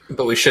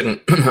 But we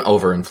shouldn't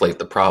overinflate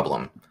the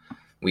problem.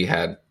 We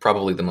had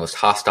probably the most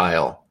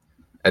hostile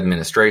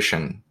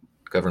administration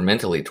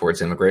governmentally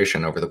towards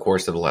immigration over the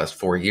course of the last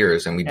 4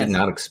 years, and we did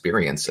not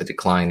experience a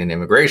decline in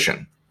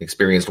immigration. We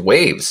experienced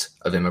waves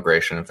of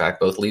immigration, in fact,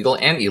 both legal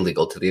and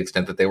illegal, to the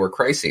extent that they were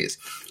crises.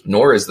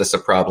 Nor is this a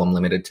problem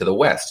limited to the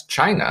West.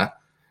 China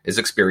is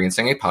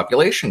experiencing a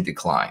population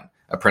decline,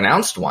 a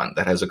pronounced one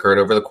that has occurred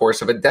over the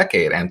course of a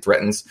decade and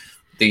threatens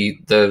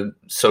the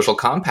social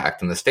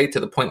compact in the state, to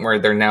the point where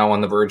they're now on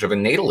the verge of a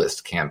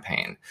natalist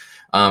campaign.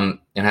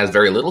 It has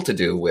very little to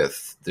do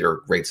with their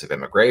rates of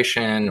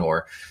immigration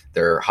or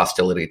their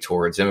hostility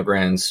towards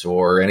immigrants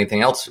or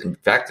anything else. In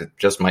fact, it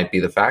just might be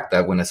the fact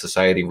that when a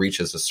society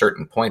reaches a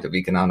certain point of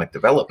economic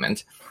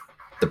development,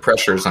 the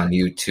pressures on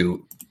you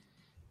to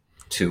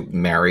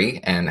marry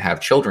and have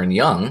children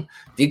young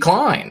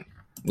decline.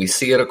 We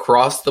see it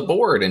across the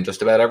board in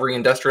just about every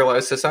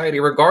industrialized society,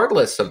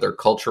 regardless of their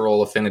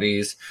cultural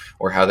affinities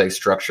or how they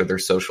structure their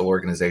social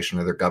organization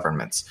or their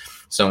governments.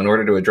 So in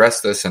order to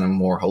address this in a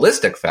more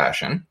holistic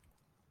fashion,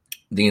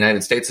 the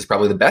United States is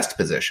probably the best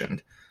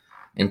positioned,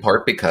 in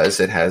part because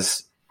it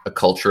has a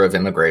culture of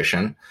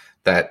immigration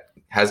that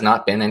has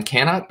not been and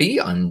cannot be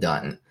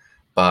undone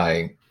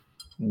by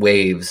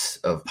waves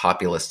of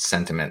populist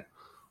sentiment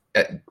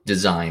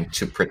designed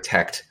to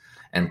protect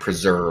and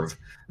preserve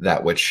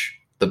that which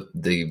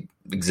the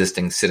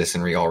existing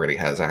citizenry already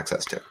has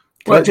access to.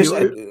 Can I just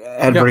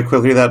add very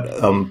quickly that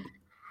an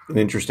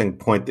interesting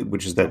point,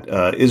 which is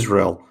that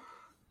Israel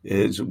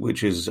is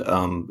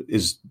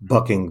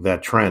bucking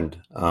that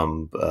trend.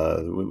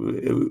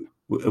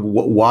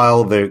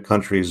 While the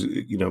country's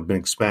been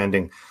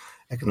expanding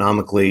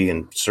economically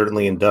and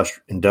certainly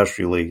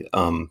industrially,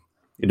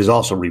 it is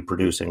also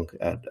reproducing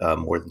at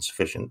more than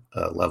sufficient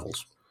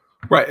levels.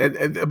 Right,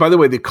 and by the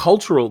way, the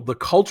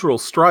cultural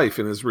strife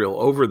in Israel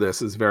over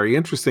this is very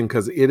interesting,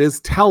 because it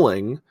is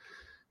telling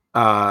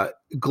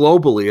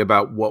globally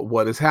about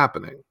what is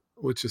happening,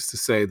 which is to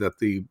say that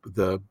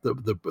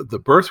the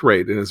birth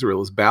rate in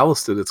Israel is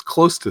ballasted. It's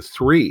close to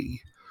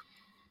 3.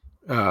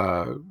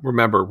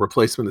 Remember,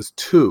 replacement is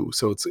 2,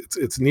 so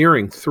it's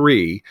nearing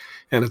 3,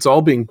 and it's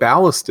all being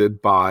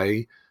ballasted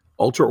by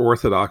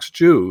ultra-Orthodox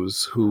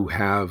Jews who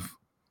have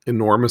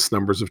enormous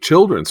numbers of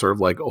children, sort of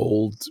like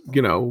old,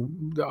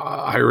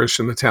 Irish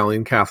and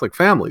Italian Catholic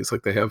families.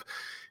 Like, they have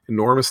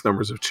enormous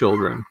numbers of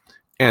children.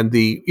 And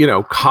the,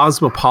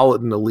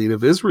 cosmopolitan elite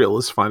of Israel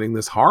is finding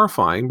this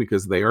horrifying,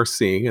 because they are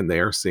seeing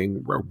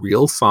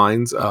real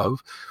signs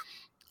of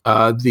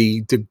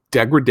the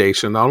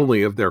degradation, not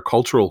only of their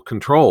cultural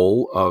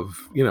control of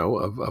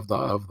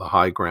the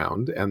high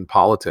ground and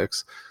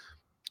politics.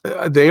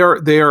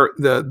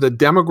 The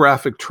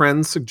demographic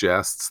trend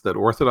suggests that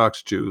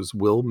Orthodox Jews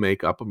will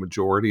make up a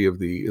majority of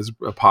the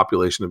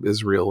population of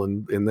Israel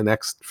in the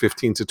next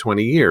 15 to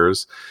 20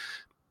 years.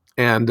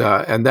 And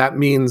that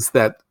means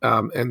that,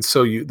 and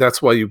so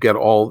that's why you get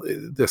all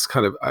this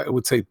kind of, I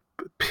would say,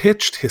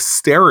 pitched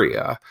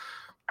hysteria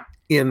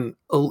in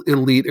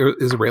elite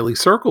Israeli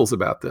circles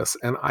about this.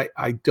 And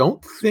I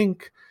don't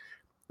think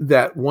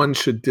that one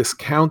should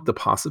discount the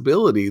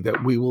possibility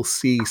that we will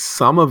see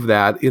some of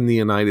that in the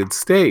United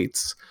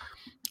States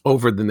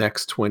over the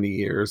next 20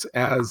 years,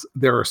 as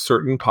there are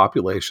certain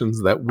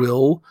populations that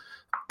will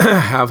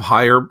have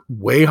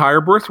way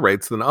higher birth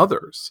rates than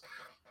others.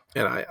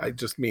 And I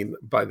just mean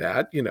by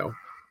that,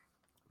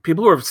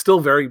 people who are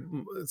still very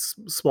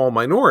small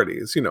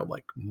minorities,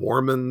 like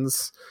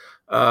Mormons,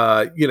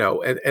 and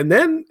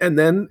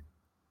then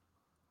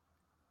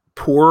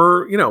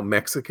poor,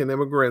 Mexican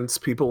immigrants,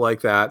 people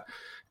like that.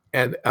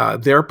 And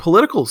their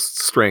political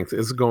strength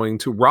is going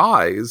to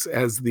rise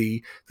as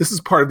this is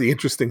part of the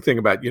interesting thing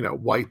about,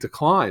 white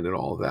decline and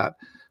all of that.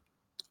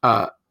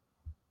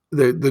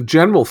 The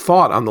general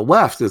thought on the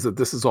left is that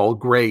this is all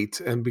great,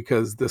 and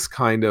because this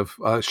kind of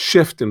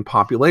shift in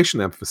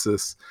population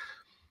emphasis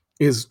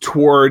is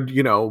toward,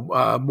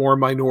 more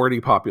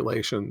minority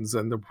populations,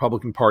 and the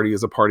Republican Party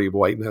is a party of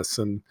whiteness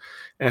and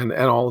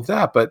all of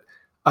that. But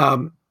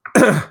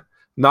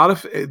not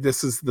if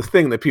this is the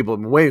thing that people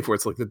have been waiting for.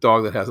 It's like the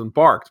dog that hasn't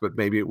barked, but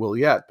maybe it will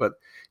yet. But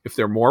if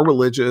they're more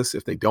religious,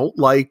 if they don't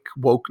like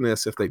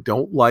wokeness, if they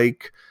don't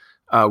like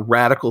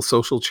radical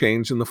social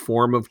change in the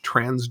form of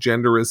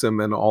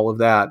transgenderism and all of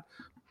that,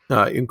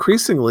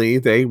 increasingly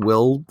they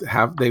will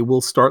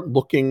start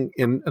looking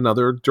in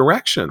another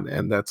direction.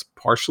 And that's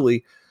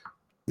partially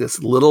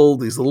these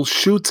little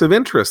shoots of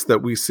interest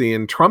that we see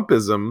in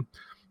Trumpism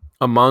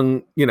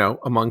among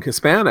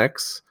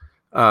Hispanics.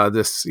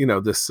 this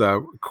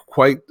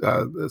quite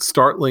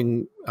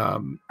startling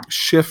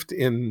shift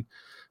in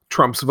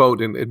Trump's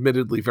vote in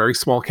admittedly very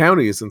small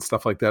counties and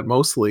stuff like that,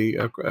 mostly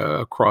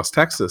across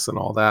Texas and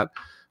all that,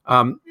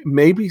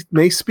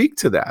 may speak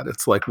to that.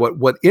 It's like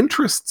what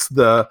interests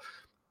the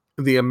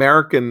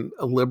American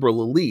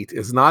liberal elite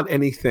is not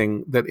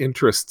anything that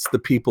interests the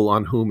people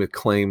on whom it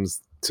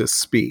claims to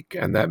speak,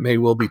 and that may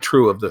well be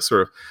true of the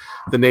sort of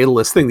the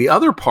natalist thing. The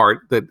other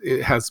part that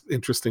it has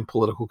interesting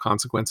political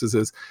consequences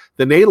is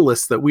the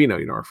natalists that we know,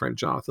 our friend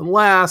Jonathan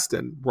Last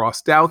and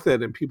Ross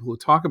Douthat and people who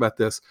talk about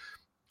this,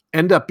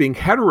 end up being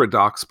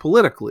heterodox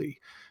politically.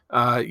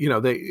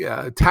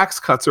 Tax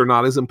cuts are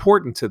not as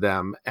important to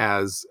them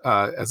as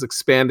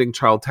expanding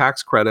child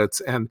tax credits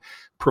and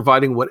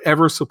providing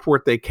whatever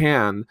support they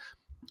can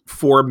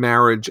for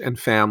marriage and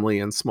family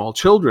and small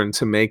children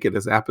to make it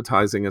as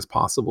appetizing as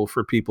possible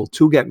for people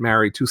to get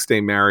married, to stay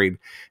married,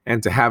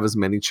 and to have as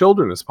many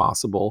children as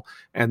possible.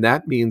 And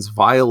that means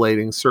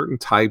violating certain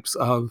types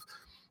of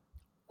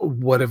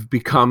what have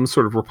become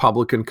sort of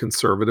Republican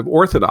conservative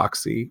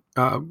orthodoxy,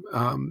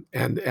 and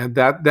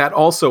that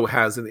also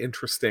has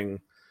interesting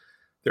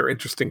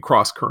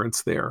cross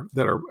currents there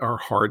that are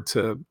hard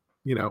to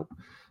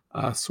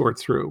sort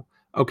through.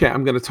 Okay,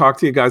 I'm going to talk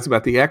to you guys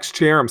about the X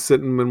chair. I'm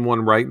sitting in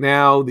one right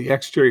now. The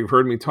X chair, you've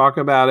heard me talk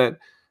about it.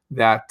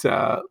 That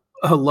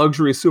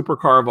luxury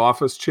supercar of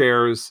office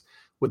chairs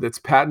with its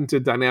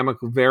patented dynamic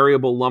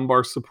variable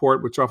lumbar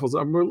support, which offers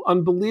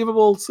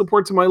unbelievable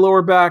support to my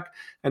lower back.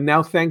 And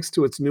now, thanks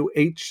to its new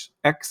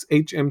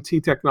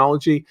XHMT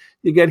technology,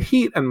 you get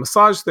heat and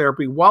massage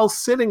therapy while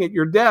sitting at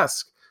your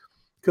desk.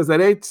 Because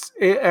that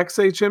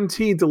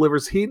XHMT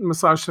delivers heat and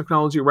massage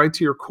technology right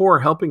to your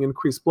core, helping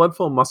increase blood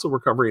flow, muscle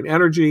recovery, and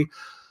energy.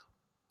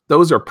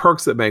 Those are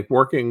perks that make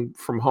working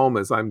from home,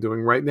 as I'm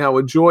doing right now,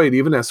 a joy. It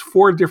even has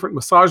 4 different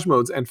massage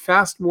modes and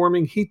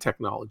fast-warming heat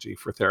technology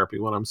for therapy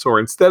when I'm sore.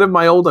 Instead of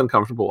my old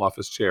uncomfortable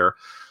office chair,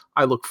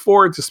 I look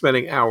forward to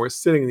spending hours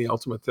sitting in the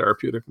ultimate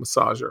therapeutic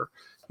massager.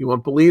 You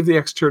won't believe the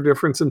X chair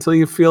difference until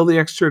you feel the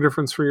X chair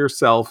difference for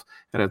yourself,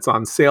 and it's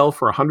on sale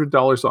for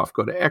 $100 off.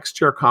 Go to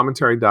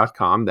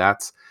xchaircommentary.com.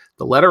 That's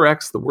the letter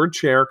X, the word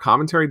chair,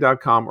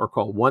 commentary.com, or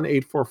call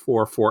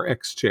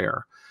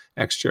 1-844-4XChair.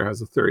 X-Chair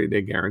has a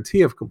 30-day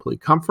guarantee of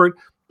complete comfort,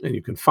 and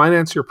you can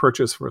finance your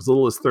purchase for as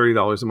little as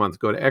 $30 a month.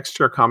 Go to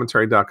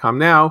xchaircommentary.com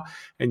now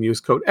and use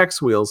code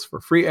XWheels for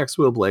free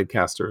X-Wheel blade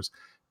casters,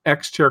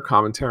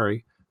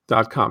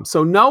 xchaircommentary.com.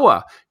 So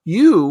Noah,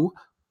 you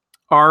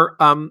are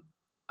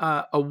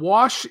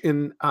awash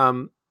in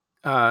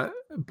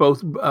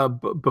both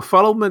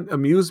befuddlement,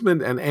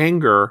 amusement, and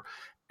anger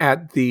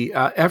at the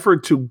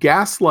effort to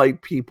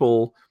gaslight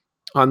people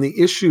on the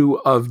issue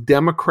of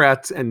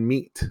Democrats and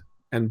meat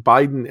and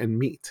Biden and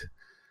meat.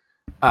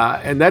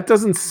 And that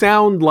doesn't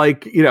sound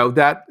like,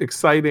 that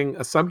exciting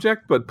a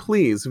subject, but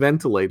please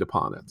ventilate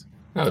upon it.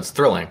 No, it's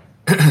thrilling.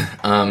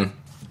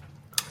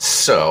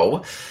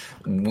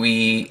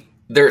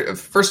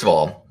 First of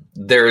all,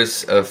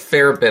 there's a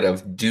fair bit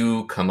of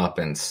due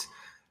comeuppance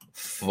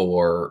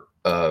for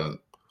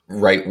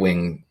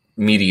right-wing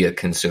media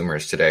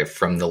consumers today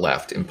from the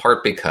left, in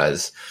part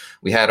because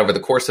we had, over the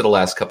course of the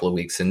last couple of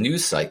weeks, a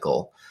news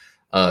cycle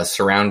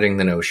surrounding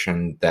the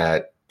notion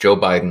that Joe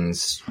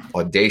Biden's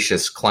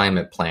audacious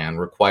climate plan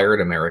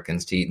required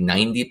Americans to eat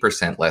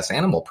 90% less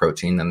animal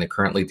protein than they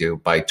currently do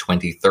by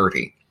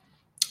 2030.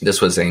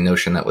 This was a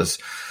notion that was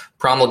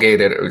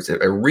promulgated, it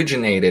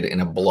originated in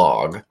a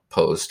blog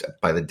post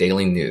by the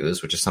Daily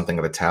News, which is something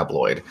of a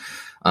tabloid,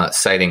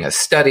 citing a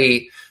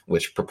study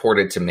which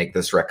purported to make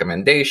this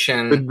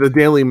recommendation. The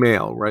Daily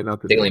Mail, right?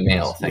 Not the Daily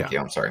Mail. Thank you.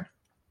 I'm sorry.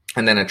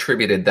 And then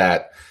attributed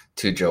that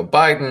to Joe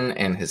Biden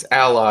and his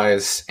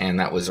allies, and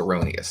that was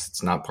erroneous.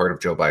 It's not part of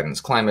Joe Biden's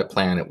climate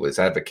plan. It was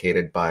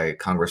advocated by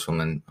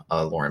Congresswoman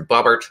Lauren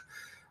Boebert,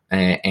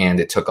 and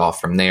it took off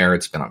from there.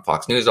 It's been on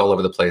Fox News all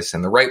over the place,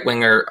 and the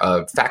right-winger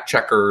fact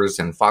checkers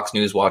and Fox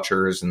News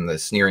watchers and the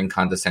sneering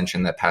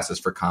condescension that passes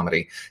for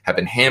comedy have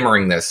been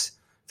hammering this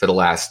for the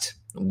last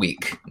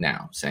week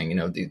now, saying,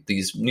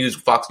 these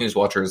Fox News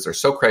watchers are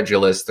so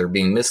credulous, they're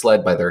being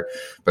misled by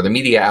the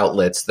media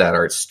outlets that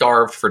are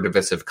starved for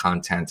divisive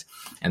content,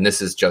 and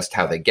this is just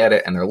how they get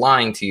it, and they're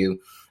lying to you.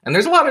 And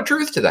there's a lot of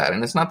truth to that,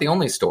 and it's not the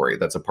only story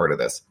that's a part of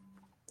this.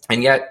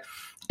 And yet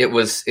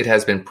it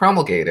has been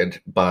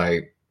promulgated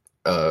by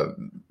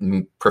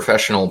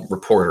professional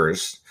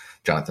reporters,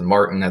 Jonathan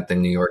Martin at the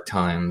New York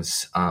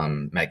Times,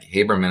 Maggie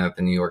Haberman at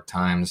the New York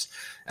Times,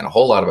 and a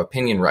whole lot of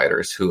opinion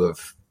writers who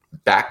have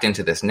backed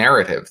into this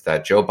narrative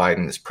that Joe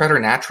Biden is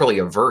preternaturally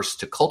averse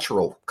to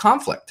cultural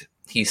conflict.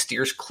 He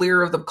steers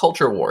clear of the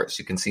culture wars.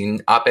 You can see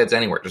op-eds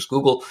anywhere. Just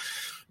Google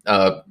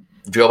Joe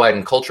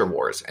Biden culture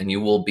wars, and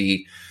you will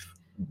be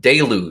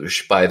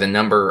deluged by the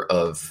number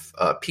of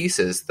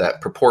pieces that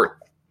purport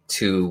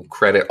to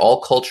credit all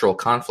cultural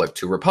conflict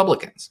to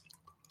Republicans.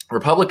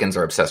 Republicans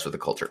are obsessed with the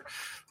culture.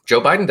 Joe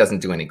Biden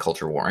doesn't do any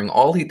culture warring.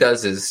 All he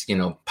does is,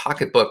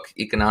 pocketbook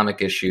economic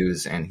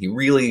issues, and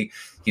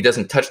he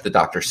doesn't touch the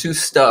Dr. Seuss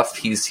stuff.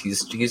 He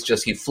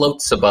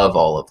floats above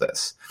all of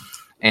this,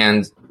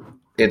 and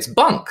it's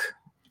bunk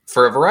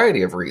for a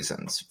variety of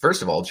reasons.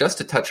 First of all, just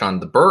to touch on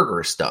the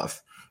Berger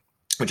stuff,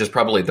 which is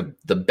probably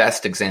the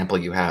best example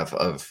you have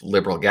of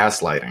liberal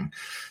gaslighting.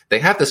 They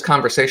have this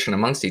conversation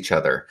amongst each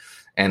other,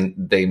 and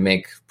they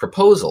make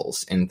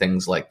proposals in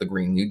things like the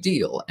Green New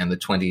Deal and the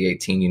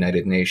 2018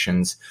 United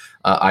Nations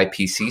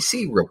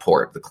IPCC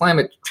report, the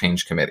Climate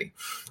Change Committee,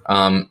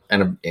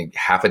 and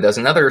half a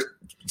dozen other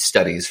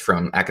studies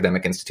from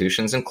academic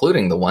institutions,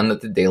 including the one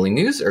that the Daily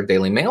News or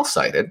Daily Mail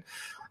cited,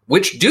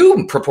 which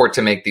do purport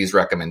to make these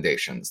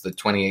recommendations. The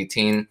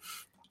 2018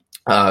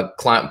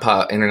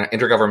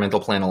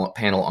 Intergovernmental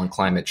Panel on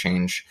Climate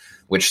Change,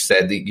 which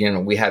said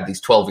that, we have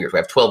these 12 years. We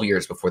have 12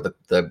 years before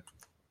the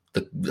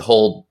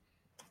whole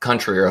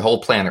country, or a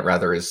whole planet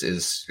rather,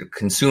 is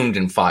consumed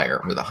in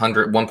fire with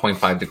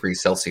 1.5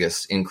 degrees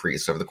Celsius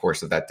increase over the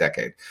course of that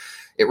decade.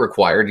 It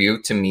required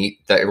it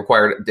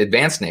required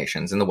advanced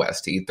nations in the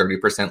West to eat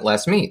 30%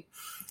 less meat.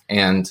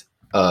 And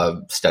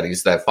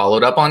studies that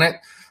followed up on it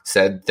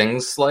said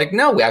things like,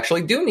 no, we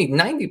actually do need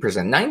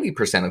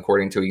 90%,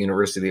 according to a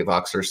University of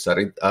Oxford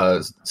study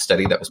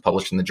that was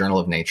published in the Journal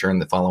of Nature in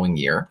the following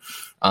year,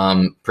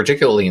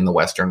 particularly in the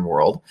Western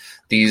world.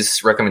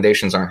 These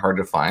recommendations aren't hard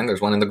to find.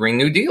 There's one in the Green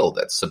New Deal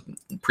that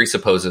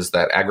presupposes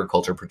that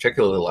agriculture,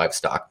 particularly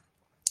livestock,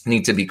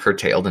 need to be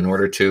curtailed in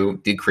order to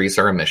decrease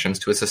our emissions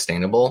to a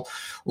sustainable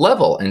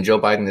level. And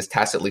Joe Biden is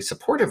tacitly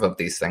supportive of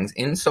these things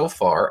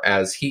insofar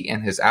as he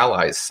and his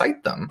allies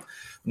cite them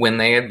when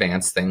they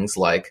advance things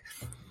like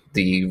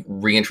the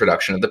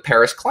reintroduction of the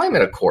Paris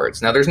Climate Accords.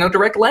 Now, there's no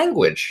direct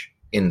language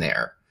in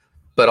there,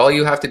 but all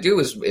you have to do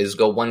is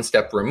go one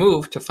step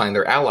removed to find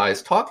their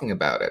allies talking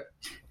about it.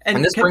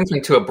 And this brings me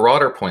to a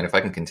broader point, if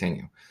I can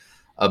continue,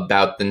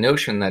 about the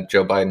notion that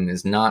Joe Biden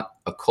is not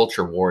a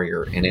culture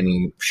warrior in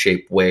any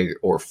shape, way,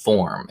 or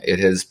form. It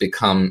has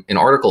become an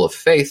article of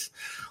faith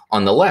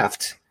on the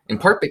left, in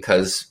part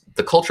because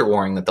the culture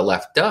warring that the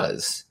left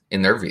does,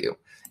 in their view,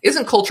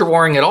 isn't culture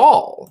warring at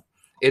all.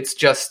 It's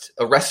just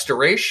a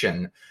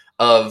restoration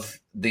of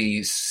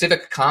the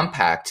civic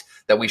compact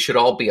that we should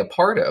all be a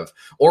part of,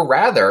 or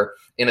rather,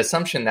 an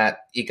assumption that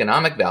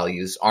economic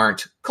values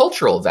aren't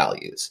cultural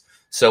values.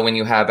 So when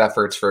you have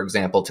efforts, for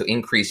example, to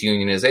increase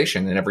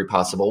unionization in every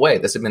possible way,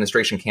 this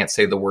administration can't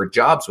say the word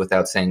jobs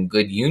without saying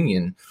good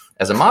union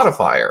as a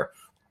modifier.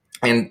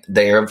 And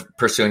they are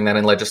pursuing that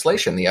in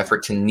legislation, the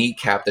effort to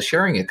kneecap the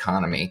sharing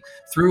economy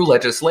through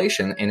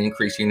legislation and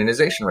increase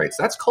unionization rates.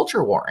 That's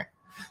culture warring.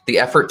 The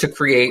effort to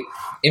create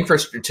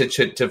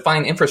to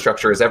find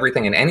infrastructure as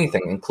everything and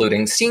anything,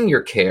 including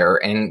senior care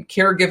and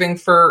caregiving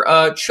for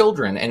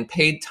children and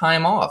paid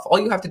time off. All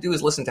you have to do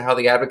is listen to how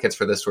the advocates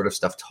for this sort of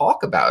stuff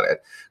talk about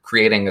it,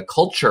 creating a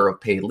culture of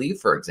paid leave,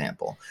 for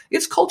example.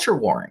 It's culture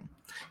warring.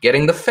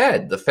 Getting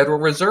the Federal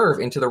Reserve,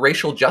 into the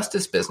racial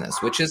justice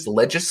business, which is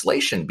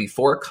legislation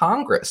before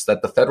Congress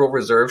that the Federal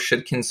Reserve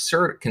should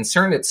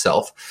concern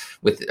itself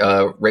with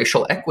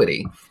racial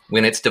equity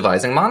when it's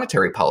devising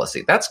monetary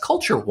policy. That's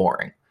culture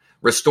warring.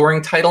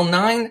 Restoring Title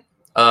IX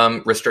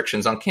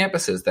restrictions on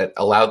campuses that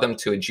allow them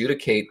to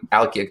adjudicate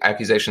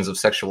accusations of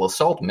sexual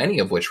assault, many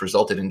of which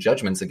resulted in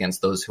judgments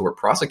against those who were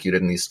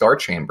prosecuted in these star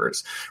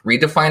chambers.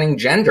 Redefining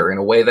gender in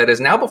a way that is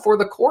now before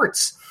the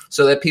courts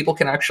so that people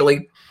can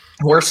actually,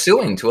 who are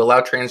suing to allow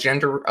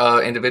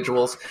transgender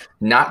individuals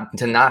not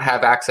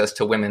have access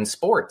to women's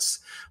sports,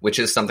 which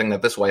is something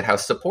that this White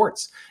House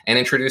supports. And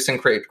introducing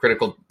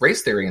critical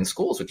race theory in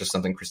schools, which is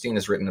something Christine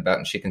has written about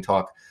and she can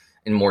talk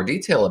in more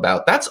detail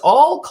about. That's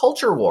all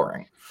culture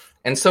warring.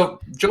 And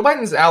so Joe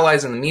Biden's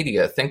allies in the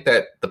media think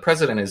that the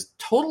president is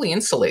totally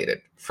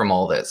insulated from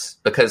all this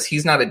because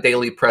he's not a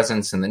daily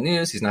presence in the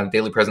news. He's not a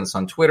daily presence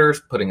on Twitter,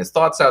 putting his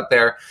thoughts out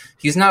there.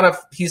 He's not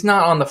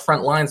on the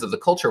front lines of the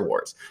culture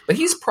wars, but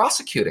he's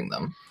prosecuting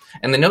them.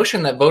 And the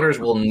notion that voters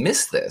will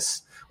miss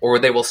this, or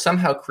they will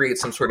somehow create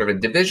some sort of a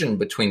division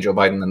between Joe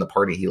Biden and the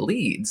party he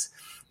leads,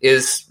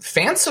 is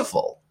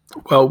fanciful.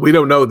 Well, we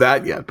don't know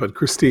that yet, but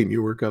Christine,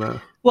 you were going to...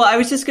 Well, I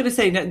was just going to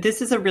say,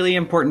 this is a really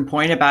important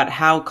point about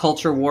how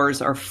culture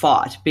wars are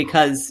fought,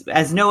 because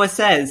as Noah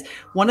says,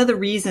 one of the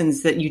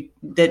reasons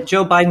that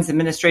Joe Biden's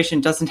administration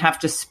doesn't have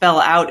to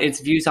spell out its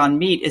views on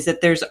meat is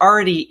that there's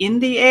already in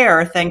the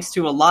air, thanks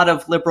to a lot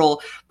of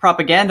liberal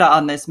propaganda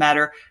on this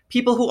matter,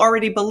 people who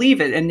already believe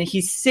it. And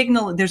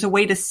there's a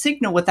way to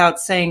signal without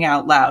saying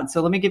out loud.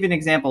 So let me give you an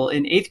example.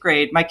 In 8th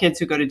grade, my kids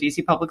who go to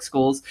DC public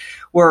schools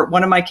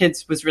one of my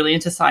kids was really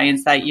into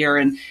science that year,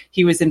 and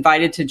he was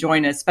invited to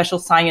join a special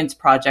science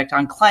project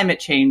on climate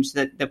change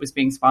that was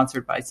being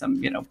sponsored by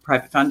some,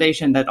 private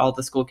foundation that all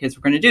the school kids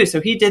were going to do. So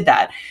he did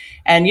that.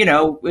 And,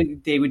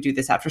 they would do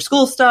this after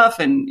school stuff.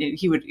 And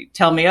he would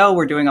tell me, oh,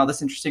 we're doing all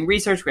this interesting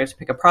research. We have to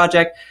pick a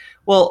project.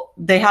 Well,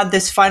 they had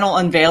this final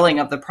unveiling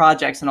of the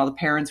projects and all the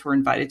parents were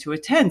invited to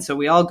attend. So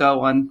we all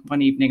go on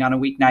one evening on a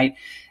weeknight.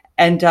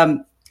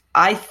 And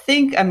I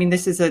think,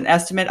 this is an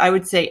estimate, I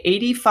would say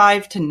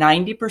 85 to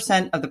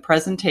 90% of the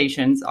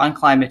presentations on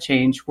climate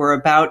change were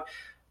about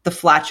the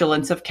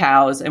flatulence of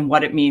cows and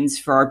what it means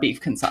for our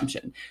beef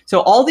consumption. So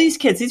all these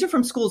kids, these are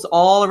from schools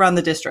all around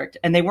the district,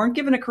 and they weren't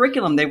given a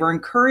curriculum. They were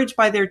encouraged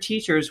by their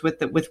teachers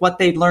with what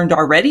they'd learned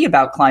already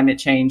about climate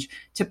change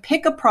to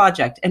pick a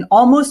project. And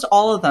almost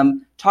all of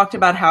them talked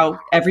about how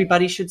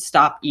everybody should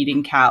stop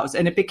eating cows.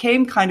 And it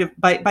became kind of,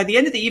 by the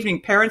end of the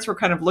evening, parents were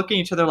kind of looking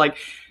at each other like,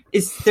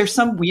 is there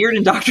some weird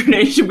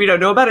indoctrination we don't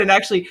know about? And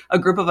actually, a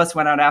group of us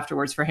went out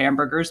afterwards for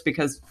hamburgers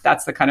because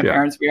that's the kind of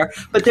parents we are.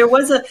 But there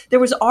was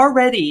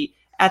already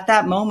at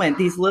that moment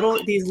these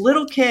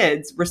little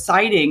kids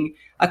reciting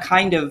a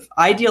kind of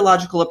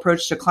ideological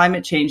approach to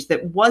climate change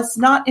that was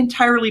not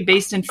entirely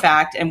based in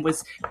fact and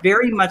was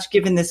very much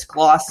given this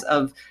gloss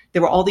of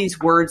there were all these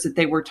words that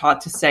they were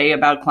taught to say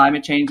about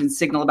climate change and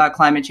signal about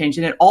climate change,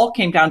 and it all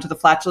came down to the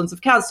flatulence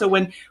of cows. So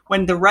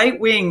when the right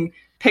wing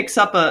picks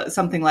up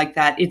something like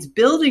that, it's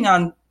building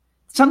on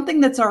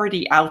something that's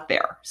already out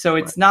there. So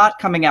it's not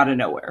coming out of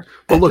nowhere.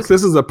 Well, look,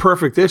 this is a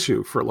perfect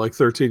issue for like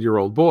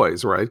 13-year-old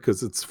boys, right?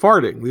 Because it's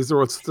farting. These are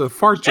what's the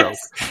fart joke.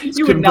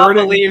 You would not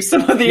believe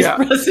some of these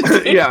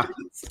presentations. Yeah.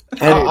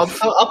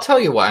 I'll tell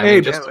you why.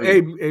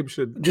 Abe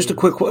should just a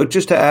quick,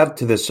 just to add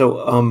to this.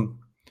 So,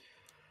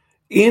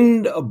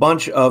 in a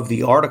bunch of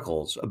the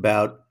articles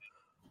about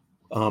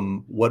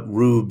what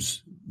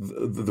Rube's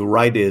the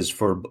right is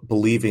for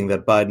believing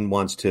that Biden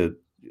wants to,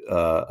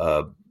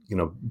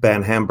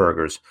 ban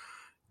hamburgers,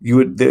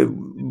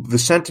 the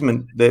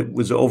sentiment that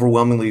was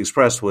overwhelmingly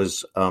expressed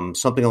was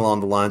something along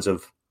the lines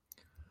of,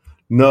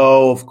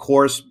 "No, of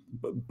course,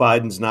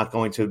 Biden's not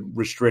going to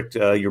restrict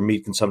your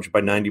meat consumption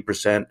by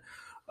 90%.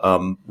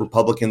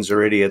 Republicans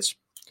are idiots.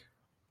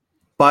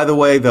 By the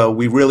way, though,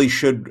 we really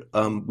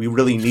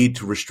need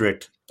to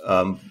restrict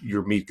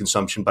your meat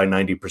consumption by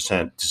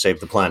 90% to save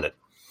the planet."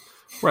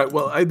 Right.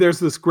 Well, there's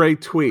this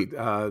great tweet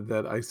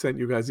that I sent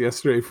you guys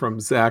yesterday from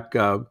Zach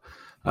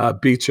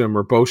Beecham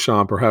or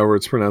Beauchamp or however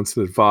it's pronounced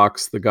at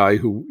Vox, the guy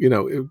who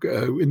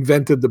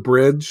invented the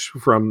bridge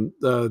from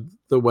the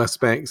West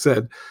Bank.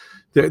 Said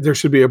there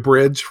should be a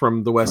bridge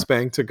from the West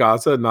Bank to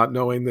Gaza, not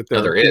knowing that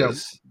there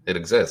is. It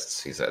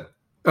exists, he said.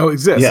 Oh, it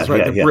exists, yeah,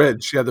 right? The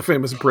bridge, the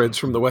famous bridge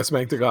from the West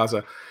Bank to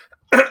Gaza.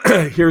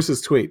 Here's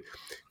his tweet.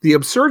 The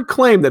absurd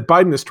claim that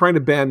Biden is trying to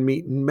ban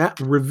meat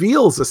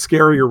reveals a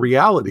scarier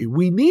reality.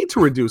 We need to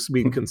reduce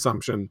meat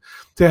consumption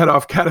to head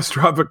off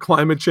catastrophic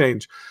climate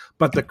change,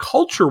 but the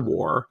culture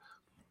war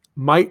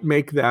might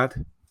make that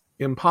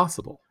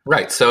impossible.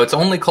 Right. So it's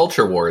only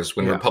culture wars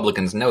when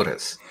Republicans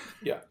notice.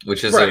 Yeah.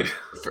 Which is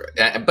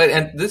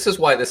and this is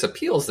why this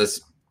appeals. This,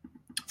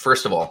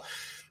 first of all,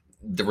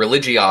 the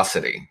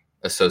religiosity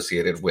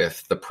associated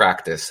with the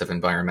practice of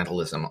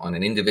environmentalism on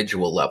an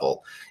individual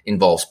level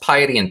involves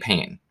piety and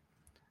pain.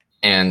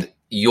 And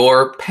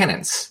your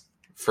penance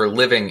for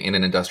living in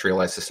an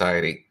industrialized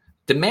society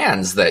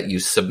demands that you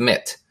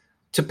submit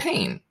to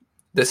pain.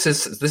 This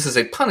is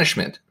a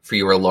punishment for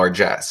your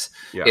largesse.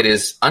 Yeah. It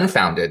is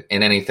unfounded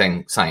in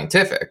anything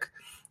scientific.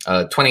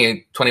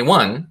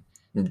 2021,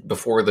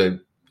 before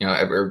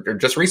or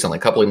just recently,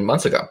 a couple of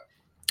months ago,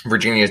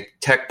 Virginia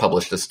Tech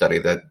published a study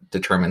that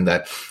determined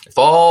that if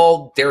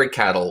all dairy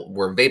cattle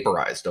were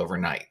vaporized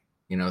overnight,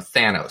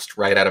 Thanos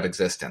right out of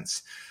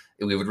existence,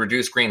 we would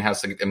reduce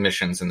greenhouse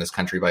emissions in this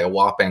country by a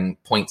whopping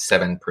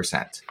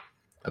 0.7%.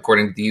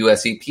 According to the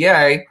US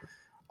EPA,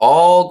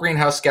 all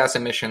greenhouse gas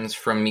emissions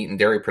from meat and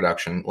dairy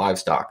production,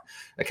 livestock,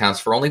 accounts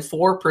for only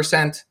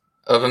 4%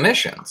 of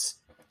emissions.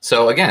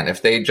 So again,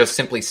 if they just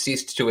simply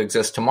ceased to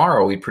exist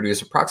tomorrow, we'd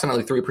produce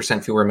approximately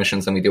 3% fewer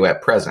emissions than we do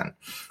at present.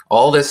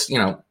 All this,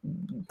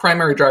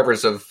 primary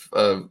drivers of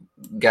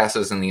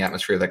gases in the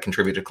atmosphere that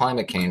contribute to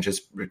climate change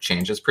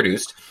is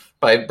produced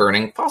by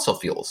burning fossil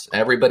fuels.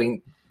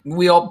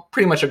 We all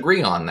pretty much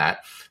agree on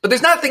that. But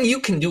there's nothing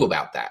you can do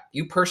about that.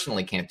 You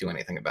personally can't do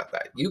anything about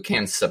that. You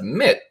can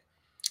submit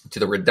to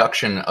the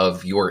reduction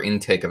of your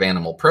intake of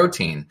animal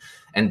protein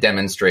and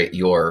demonstrate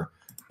your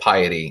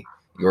piety,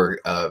 your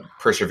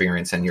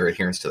perseverance, and your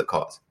adherence to the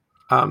cause.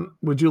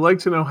 Would you like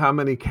to know how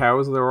many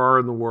cows there are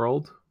in the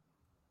world?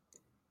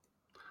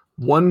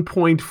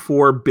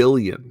 1.4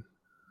 billion.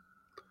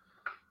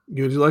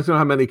 Would you like to know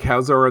how many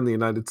cows there are in the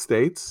United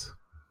States?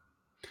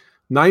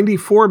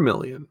 94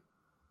 million.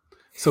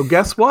 So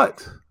guess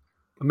what?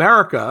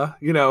 America,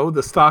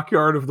 the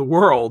stockyard of the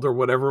world or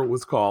whatever it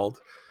was called,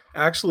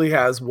 actually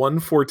has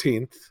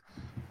 1/14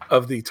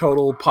 of the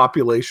total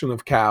population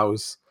of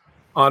cows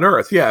on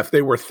Earth. Yeah, if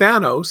they were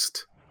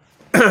Thanosed,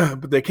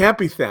 but they can't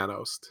be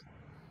Thanosed.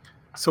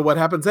 So what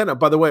happens then?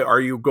 By the way, are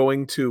you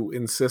going to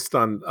insist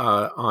on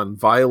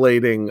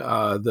violating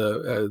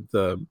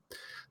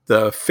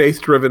the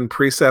faith-driven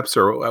precepts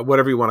or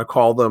whatever you want to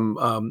call them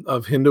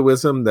of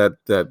Hinduism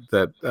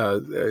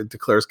that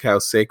declares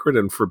cows sacred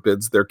and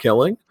forbids their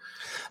killing?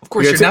 Of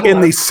course, it's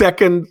in the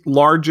second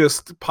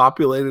largest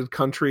populated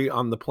country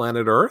on the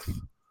planet Earth.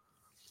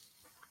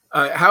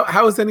 How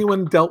has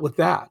anyone dealt with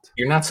that?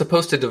 You're not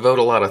supposed to devote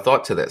a lot of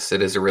thought to this.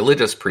 It is a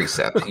religious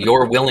precept.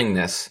 Your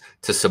willingness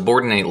to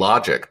subordinate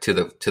logic to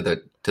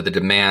the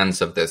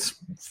demands of this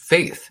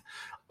faith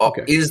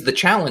is the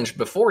challenge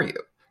before you.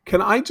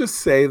 Can I just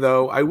say,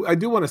 though, I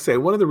do want to say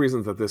one of the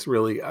reasons that this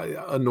really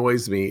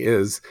annoys me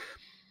is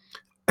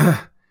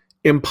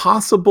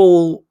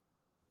Impossible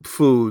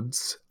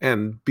Foods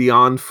and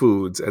Beyond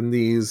Foods and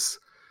these,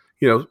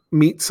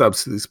 meat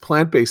substitutes,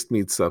 plant-based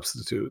meat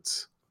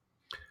substitutes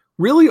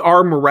really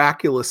are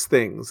miraculous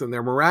things. And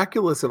they're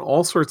miraculous in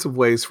all sorts of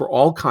ways for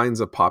all kinds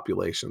of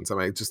populations. I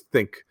mean, I just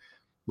think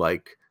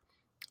like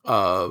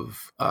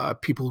of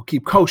people who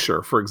keep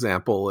kosher, for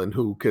example, and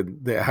who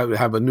could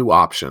have a new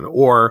option,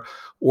 or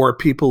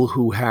people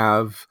who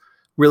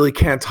really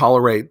can't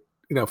tolerate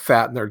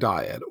fat in their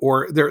diet,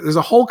 or there's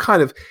a whole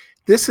kind of,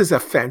 this is a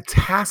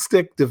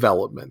fantastic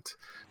development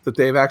that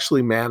they've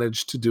actually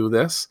managed to do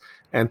this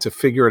and to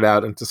figure it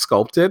out and to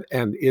sculpt it,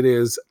 and it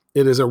is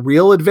a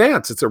real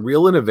advance. It's a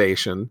real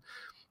innovation,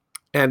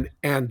 and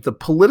the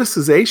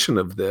politicization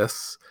of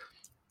this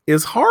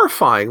is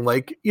horrifying.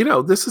 Like,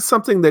 this is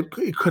something that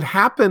could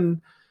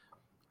happen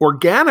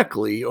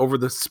organically over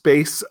the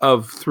space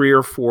of 3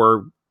 or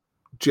 4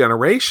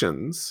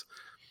 generations,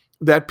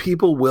 that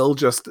people will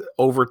just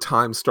over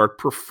time start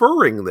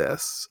preferring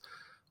this,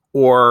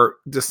 or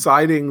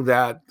deciding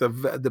that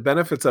the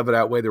benefits of it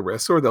outweigh the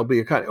risks, or there'll be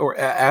a kind of, or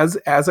as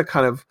a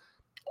kind of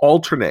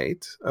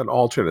an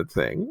alternate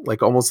thing,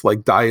 like almost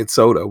like diet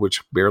soda,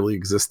 which barely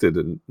existed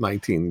in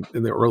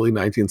the early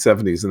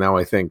 1970s, and now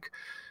I think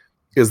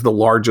is the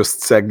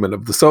largest segment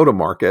of the soda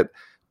market.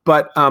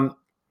 But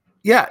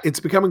it's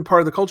becoming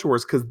part of the culture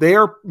wars because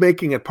they're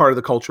making it part of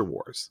the culture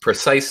wars.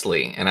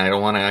 Precisely. And I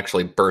don't want to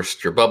actually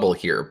burst your bubble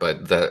here,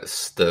 but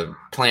the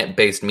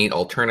plant-based meat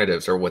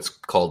alternatives are what's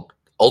called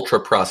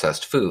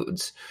ultra-processed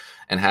foods,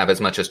 and have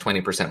as much as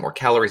 20% more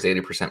calories,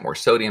 80% more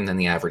sodium than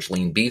the average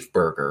lean beef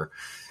burger.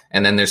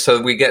 And then so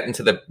we get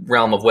into the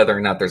realm of whether or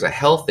not there's a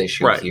health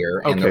issue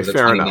here. And there was a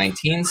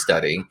 2019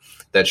 study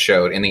that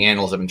showed, in the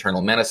Annals of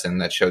Internal Medicine,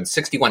 that showed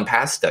 61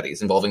 past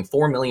studies involving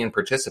 4 million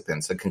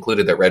participants that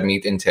concluded that red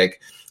meat intake,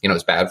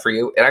 is bad for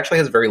you. It actually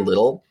has very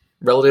little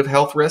relative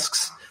health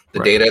risks. The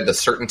data, the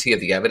certainty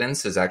of the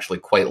evidence is actually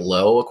quite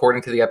low,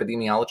 according to the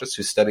epidemiologists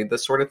who studied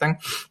this sort of thing.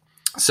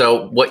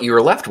 So what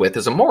you're left with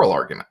is a moral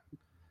argument.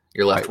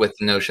 You're left with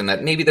the notion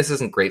that maybe this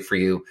isn't great for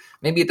you.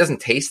 Maybe it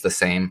doesn't taste the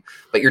same,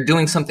 but you're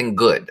doing something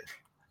good.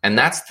 And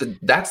that's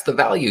the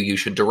value you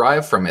should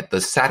derive from it.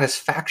 The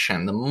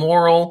satisfaction, the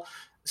moral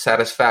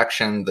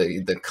satisfaction,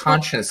 the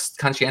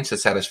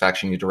conscientious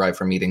satisfaction you derive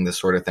from eating this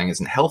sort of thing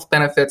isn't health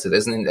benefits. It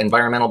isn't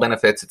environmental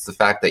benefits. It's the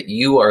fact that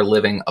you are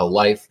living a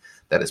life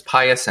that is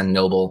pious and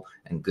noble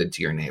and good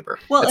to your neighbor.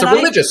 Well, it's a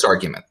religious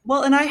argument.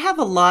 Well, and I have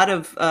a lot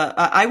of,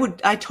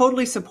 I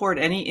totally support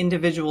any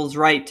individual's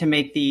right to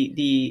make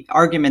the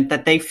argument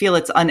that they feel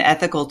it's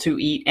unethical to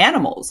eat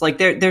animals. Like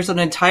there's an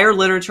entire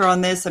literature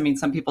on this. I mean,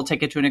 some people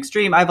take it to an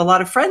extreme. I have a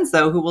lot of friends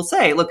though who will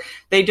say, look,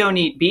 they don't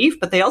eat beef,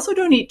 but they also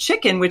don't eat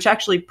chicken, which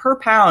actually per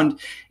pound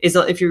is,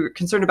 if you're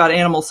concerned about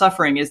animal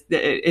suffering,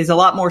 is a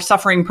lot more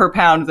suffering per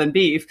pound than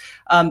beef.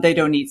 They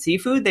don't eat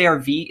seafood. They are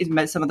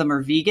vegan. Some of them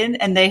are vegan,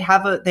 and they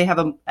have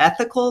an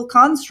ethical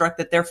construct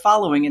that they're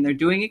following, and they're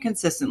doing it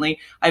consistently.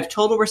 I have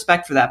total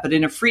respect for that. But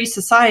in a free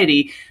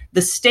society,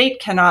 the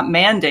state cannot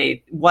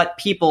mandate what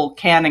people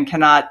can and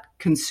cannot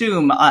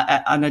consume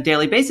on a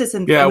daily basis.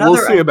 And we'll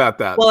see about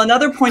that. Well,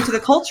 another point to the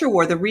culture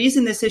war, the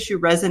reason this issue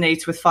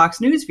resonates with Fox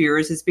News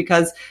viewers is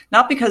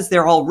not because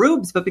they're all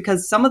rubes, but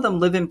because some of them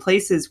live in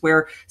places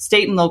where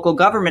state and local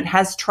government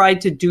has tried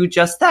to do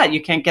just that.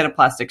 You can't get a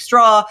plastic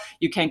straw.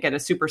 You can't get a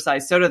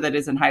supersized soda that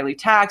isn't highly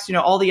taxed.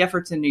 All the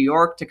efforts in New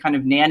York to kind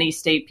of nanny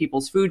state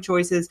people's food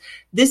choices.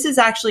 This is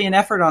actually an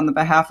effort on the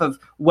behalf of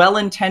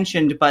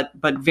well-intentioned but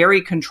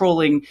very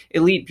controlling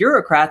elite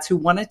bureaucrats who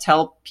want to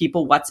tell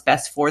people what's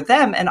best for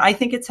them. And I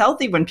think it's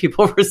healthy when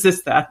people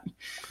resist that.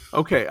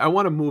 Okay, I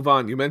want to move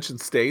on. You mentioned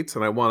states,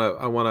 and I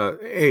want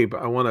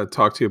to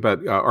talk to you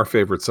about our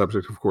favorite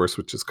subject, of course,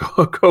 which is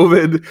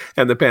COVID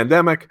and the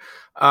pandemic.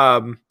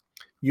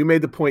 You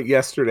made the point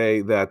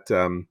yesterday that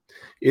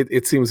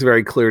it seems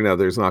very clear now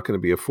there's not going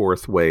to be a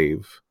fourth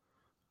wave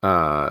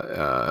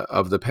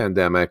of the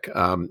pandemic.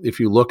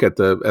 If you look at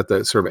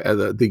the sort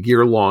of the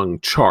year-long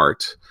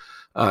chart,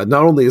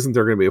 not only isn't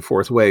there going to be a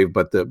fourth wave,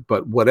 but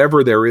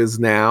whatever there is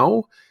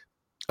now,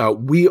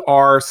 we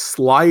are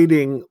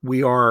sliding.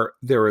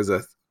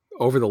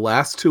 Over the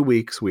last 2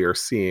 weeks, we are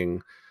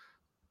seeing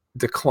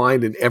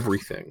decline in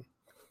everything.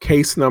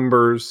 Case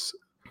numbers,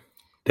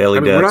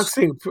 daily deaths. We're not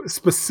seeing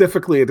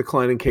specifically a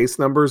decline in case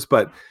numbers,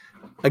 but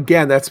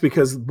again, that's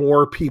because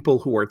more people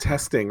who are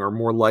testing are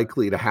more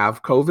likely to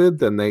have COVID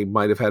than they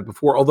might have had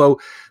before. Although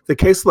the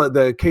case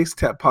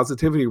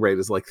positivity rate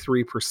is like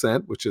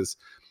 3%, which is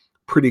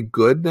pretty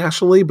good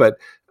nationally, but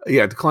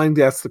declining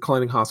deaths,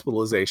 declining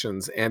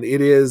hospitalizations, and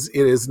it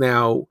is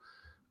now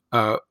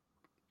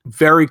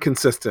very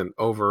consistent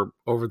over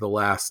the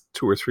last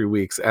 2 or 3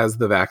 weeks as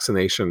the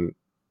vaccination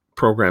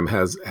program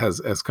has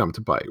come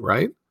to bite,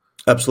 right?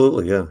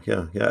 Absolutely, yeah.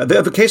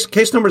 The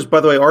case numbers, by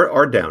the way,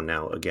 are down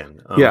now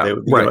again.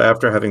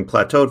 After having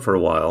plateaued for a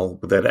while,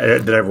 that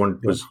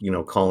everyone was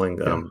calling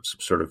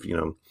sort of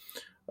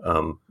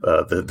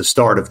the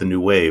start of the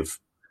new wave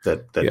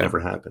that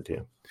never happened. Yeah.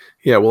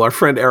 Yeah, well, our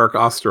friend Eric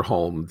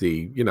Osterholm,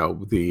 the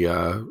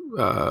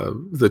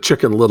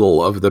Chicken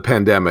Little of the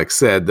pandemic,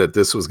 said that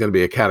this was going to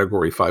be a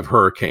Category 5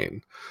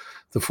 hurricane,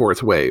 the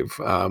fourth wave.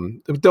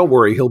 Don't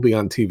worry, he'll be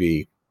on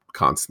TV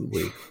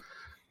constantly,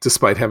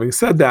 despite having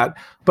said that.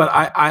 But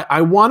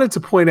I wanted to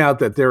point out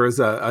that there is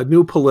a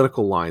new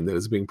political line that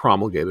is being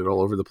promulgated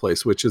all over the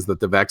place, which is that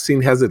the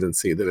vaccine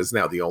hesitancy that is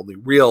now the only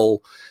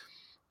real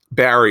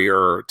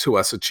barrier to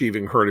us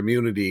achieving herd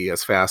immunity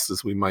as fast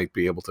as we might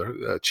be able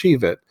to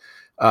achieve it,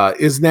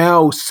 is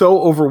now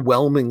so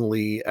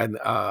overwhelmingly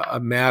a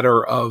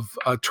matter of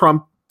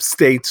Trump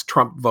states,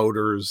 Trump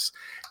voters,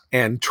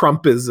 and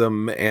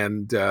Trumpism,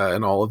 and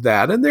all of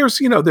that. And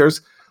there's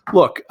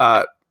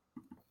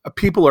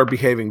people are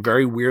behaving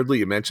very weirdly.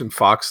 You mentioned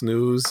Fox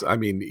News. I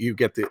mean, you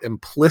get the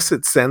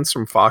implicit sense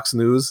from Fox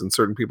News and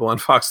certain people on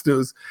Fox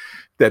News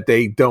that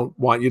they don't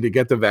want you to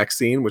get the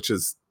vaccine, which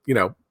is,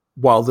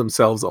 while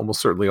themselves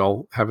almost certainly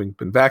all having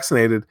been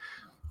vaccinated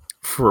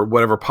for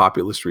whatever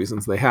populist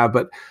reasons they have.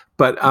 But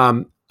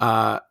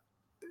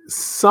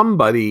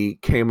somebody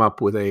came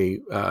up with a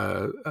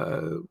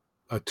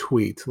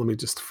tweet. Let me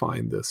just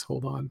find this.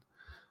 Hold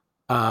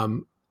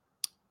on.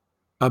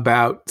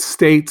 About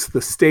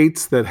the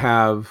states that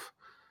have,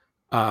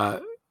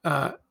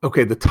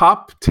 the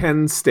top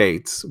 10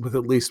 states with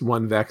at least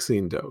one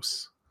vaccine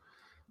dose.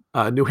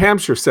 New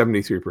Hampshire,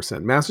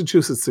 73%,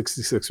 Massachusetts,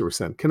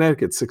 66%,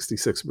 Connecticut,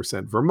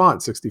 66%,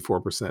 Vermont,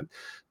 64%,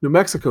 New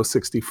Mexico,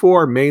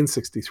 64%, Maine,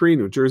 63%,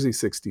 New Jersey,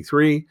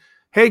 63%.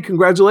 Hey,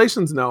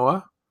 congratulations,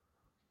 Noah.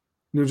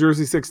 New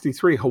Jersey,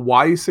 63%,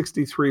 Hawaii,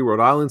 63%,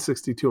 Rhode Island,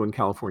 62%, and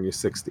California,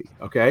 60%.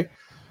 Okay.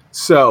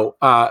 So,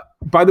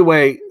 by the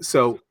way,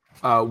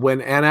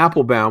 when Ann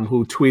Applebaum,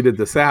 who tweeted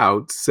this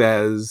out,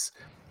 says,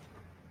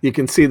 you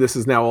can see this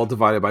is now all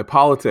divided by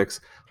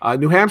politics.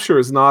 New Hampshire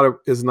is not a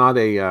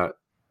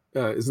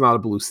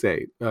blue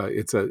state.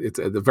 It's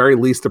at the very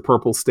least a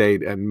purple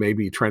state, and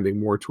maybe trending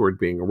more toward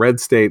being a red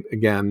state.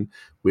 Again,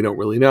 we don't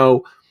really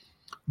know.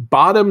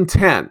 Bottom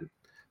 10,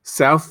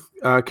 South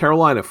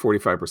Carolina,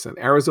 45%,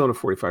 Arizona,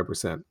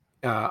 45%,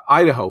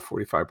 Idaho,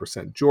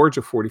 45%,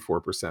 Georgia,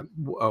 44%,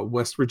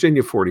 West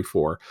Virginia,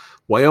 44%,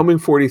 Wyoming,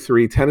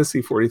 43%,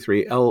 Tennessee,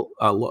 43%,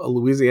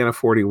 Louisiana,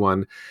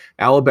 41%,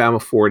 Alabama,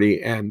 40%,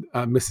 and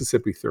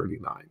Mississippi,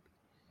 39%.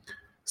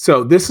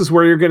 So this is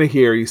where you're going to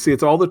hear, you see,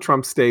 it's all the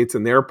Trump states,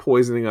 and they're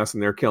poisoning us,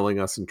 and they're killing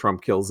us, and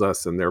Trump kills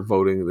us, and they're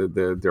voting,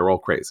 they're all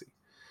crazy.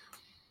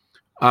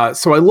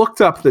 So I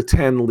looked up the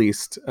 10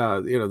 least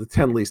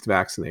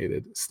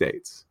vaccinated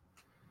states.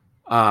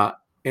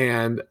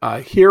 And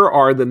here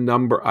are the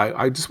number.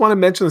 I just want to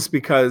mention this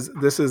because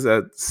this is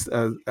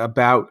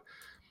about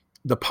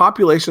the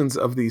populations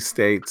of these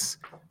states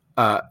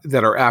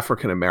that are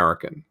African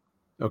American.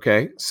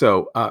 Okay,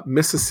 so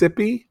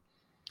Mississippi,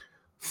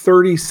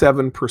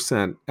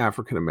 37%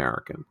 African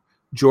American.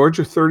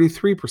 Georgia,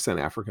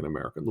 33% African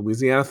American.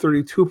 Louisiana,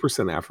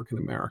 32% African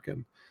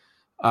American.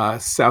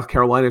 South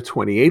Carolina,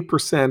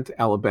 28%.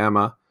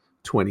 Alabama,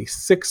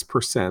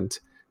 26%.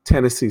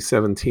 Tennessee,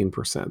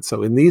 17%.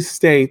 So in these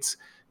states,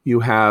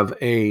 you have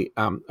a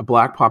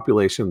black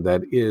population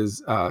that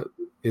is,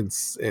 in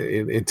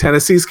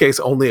Tennessee's case,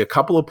 only a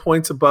couple of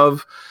points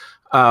above,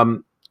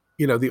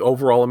 the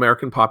overall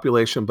American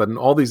population. But in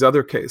all these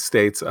other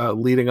states,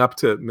 leading up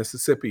to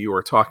Mississippi, you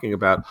are talking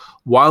about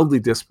wildly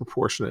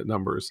disproportionate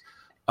numbers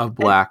of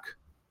black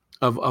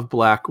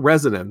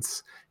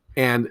residents.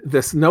 And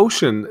this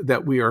notion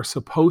that we are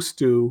supposed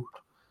to,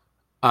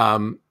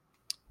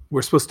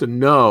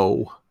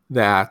 know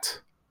that,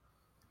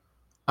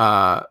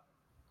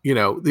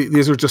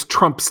 these are just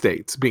Trump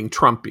states being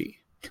Trumpy.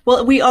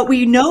 Well,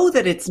 we know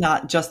that it's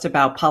not just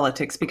about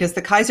politics because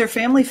the Kaiser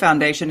Family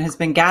Foundation has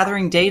been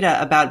gathering data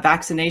about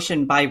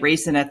vaccination by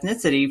race and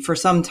ethnicity for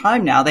some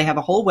time now. They have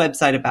a whole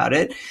website about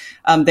it.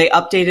 They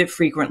update it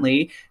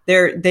frequently.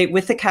 They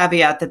with the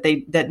caveat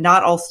that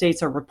not all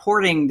states are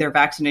reporting their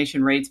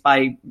vaccination rates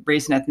by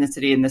race and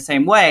ethnicity in the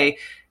same way.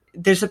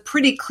 There's a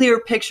pretty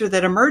clear picture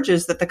that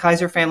emerges that the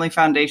Kaiser Family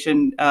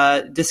Foundation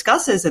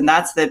discusses, and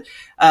that's that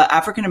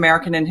African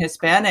American and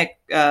Hispanic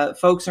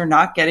folks are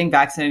not getting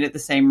vaccinated at the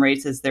same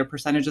rates as their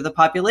percentage of the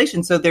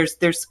population. So there's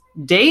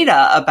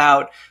data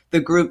about the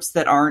groups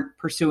that aren't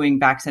pursuing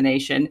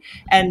vaccination,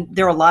 and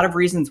there are a lot of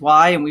reasons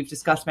why, and we've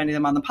discussed many of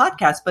them on the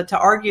podcast. But to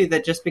argue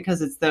that just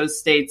because it's those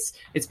states,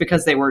 it's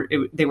because they were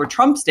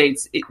Trump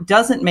states, it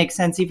doesn't make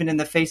sense even in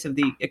the face of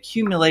the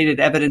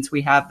accumulated evidence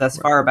we have thus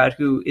far about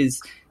who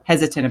is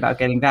hesitant about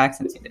getting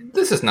vaccinated.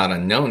 This is not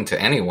unknown to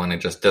anyone. It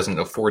just doesn't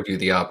afford you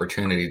the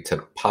opportunity to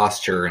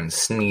posture and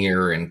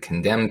sneer and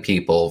condemn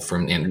people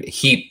and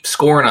heap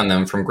scorn on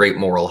them from great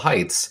moral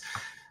heights.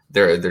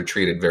 They're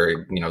treated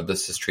very,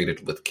 this is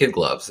treated with kid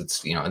gloves.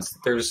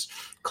 There's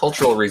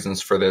cultural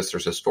reasons for this.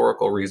 There's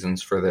historical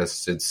reasons for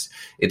this.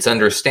 It's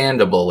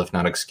understandable, if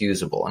not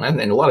excusable. And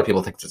a lot of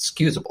people think it's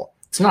excusable.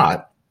 It's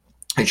not.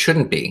 It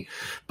shouldn't be.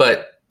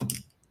 But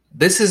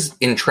this is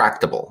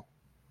intractable.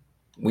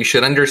 we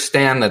should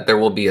understand that there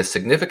will be a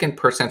significant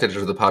percentage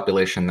of the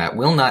population that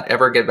will not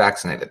ever get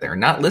vaccinated. They're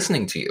not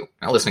listening to you,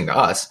 not listening to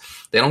us.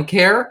 They don't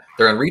care.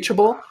 They're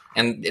unreachable.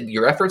 And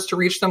your efforts to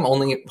reach them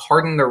only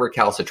harden their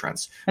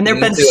recalcitrance. And there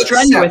have been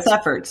strenuous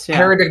efforts. Yeah.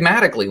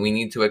 Paradigmatically, we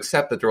need to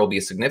accept that there will be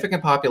a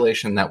significant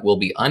population that will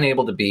be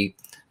unable to be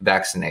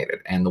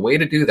vaccinated. And the way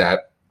to do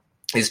that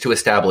is to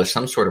establish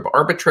some sort of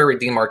arbitrary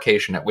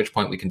demarcation, at which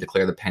point we can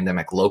declare the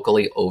pandemic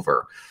locally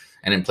over.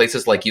 And in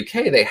places like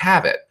UK, they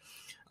have it.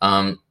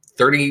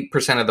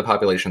 30% of the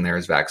population there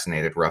is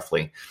vaccinated,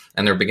 roughly,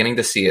 and they're beginning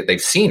to see it.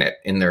 They've seen it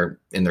in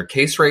their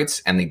case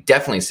rates, and they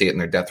definitely see it in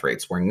their death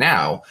rates, where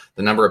now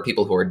the number of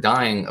people who are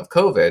dying of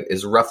COVID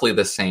is roughly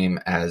the same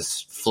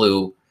as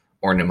flu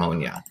or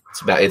pneumonia.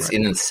 It's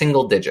in the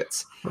single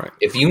digits. Right.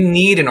 If you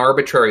need an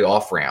arbitrary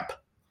off-ramp,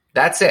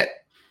 that's it.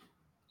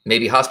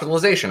 Maybe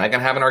hospitalization. I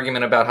can have an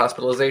argument about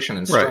hospitalization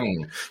and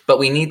strain, but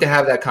we need to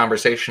have that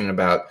conversation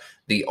about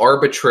the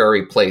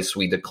arbitrary place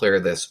we declare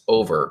this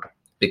over,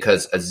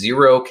 because a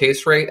zero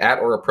case rate at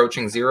or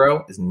approaching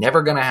zero is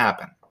never going to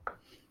happen.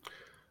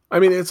 I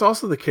mean, it's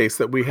also the case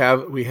that we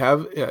have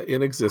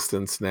in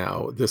existence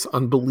now this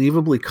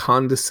unbelievably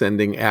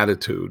condescending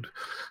attitude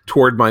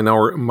toward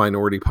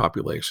minority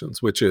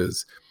populations, which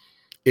is,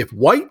 if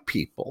white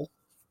people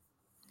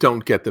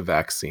don't get the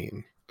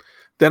vaccine,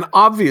 then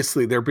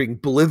obviously they're being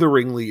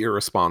blitheringly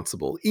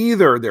irresponsible.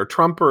 Either they're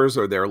Trumpers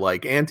or they're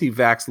like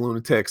anti-vax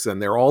lunatics and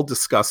they're all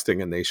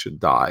disgusting and they should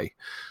die.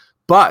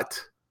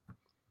 But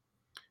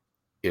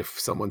if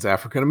someone's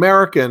African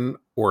American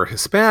or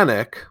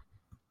Hispanic,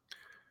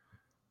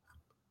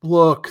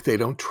 look, they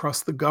don't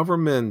trust the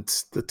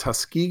government, the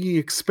Tuskegee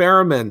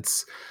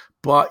experiments,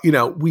 but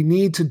we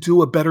need to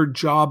do a better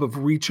job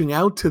of reaching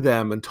out to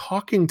them and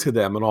talking to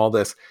them and all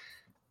this.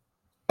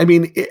 I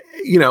mean,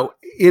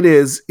 it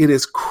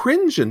is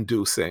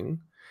cringe-inducing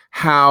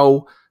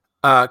how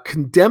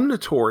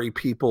condemnatory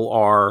people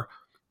are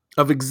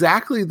of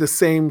exactly the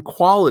same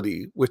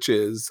quality, which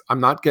is, I'm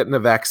not getting a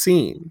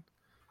vaccine.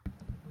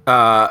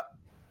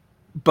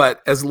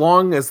 But as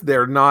long as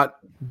they're not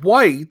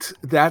white,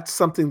 that's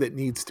something that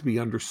needs to be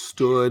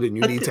understood, and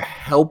you need to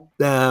help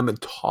them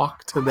and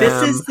talk to them.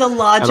 This is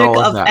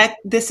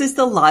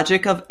the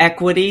logic of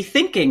equity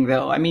thinking,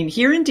 though. I mean,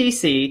 here in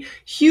DC,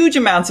 huge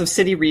amounts of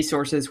city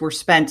resources were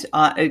spent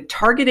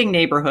targeting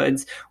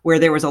neighborhoods where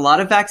there was a lot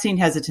of vaccine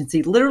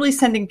hesitancy, literally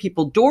sending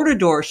people door to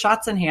door,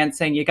 shots in hand,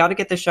 saying you got to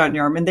get the shot in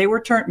your arm, and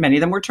many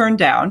of them were turned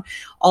down.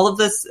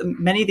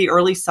 Many of the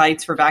early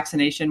sites for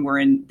vaccination were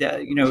in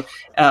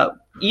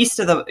east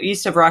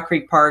of Rock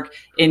Creek Park,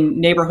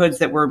 in neighborhoods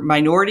that were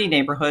minority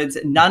neighborhoods,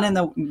 none in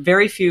the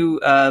very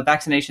few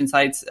vaccination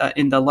sites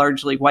in the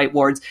largely white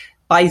wards.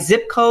 By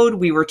zip code,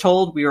 we were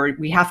told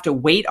we have to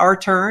wait our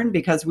turn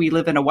because we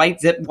live in a white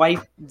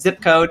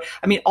zip code.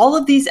 I mean, all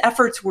of these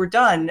efforts were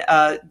done.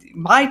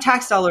 My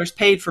tax dollars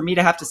paid for me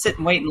to have to sit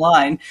and wait in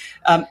line.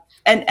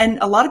 And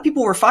a lot of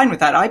people were fine with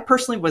that. I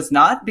personally was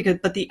not,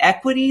 but the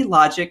equity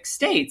logic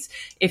states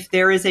if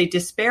there is a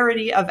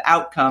disparity of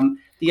outcome,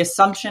 the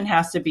assumption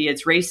has to be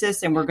it's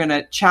racist, and we're going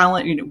to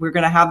challenge. We're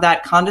going to have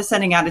that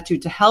condescending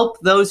attitude to help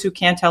those who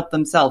can't help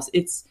themselves.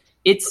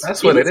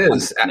 That's what it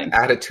is.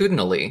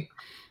 Attitudinally,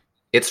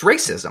 it's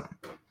racism.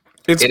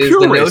 It is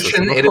the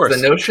notion. It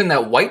is the notion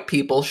that white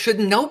people should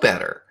know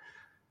better,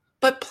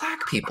 but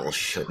black people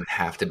shouldn't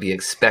have to be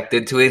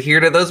expected to adhere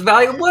to those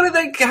values. What are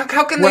they?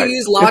 How can they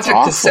use logic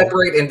to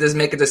separate and just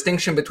make a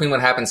distinction between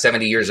what happened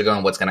 70 years ago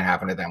and what's going to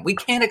happen to them? We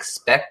can't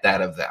expect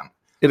that of them.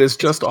 It is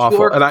just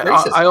awful. And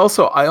I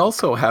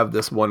also have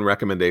this one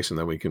recommendation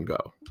that we can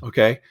go.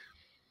 Okay.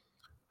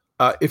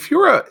 If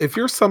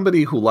you're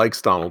somebody who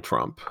likes Donald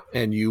Trump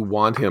and you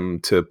want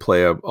him to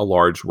play a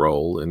large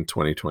role in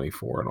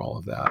 2024 and all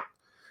of that,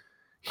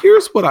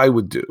 here's what I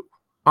would do.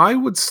 I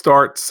would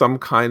start some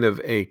kind of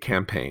a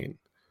campaign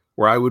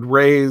where I would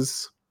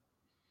raise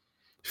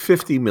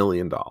 $50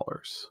 million.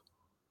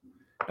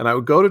 And I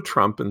would go to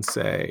Trump and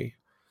say,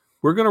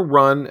 we're going to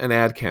run an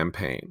ad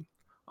campaign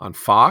on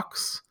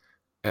Fox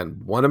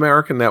and One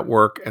American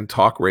Network and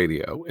talk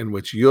radio, in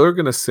which you're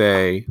going to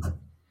say,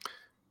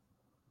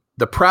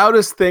 the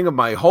proudest thing of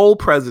my whole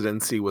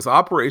presidency was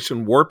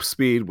Operation Warp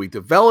Speed. We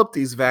developed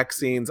these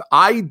vaccines.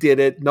 I did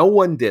it. No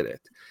one did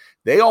it.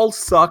 They all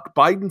suck.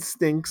 Biden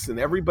stinks and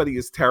everybody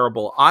is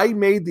terrible. I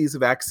made these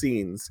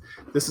vaccines.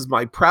 This is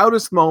my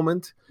proudest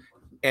moment.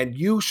 And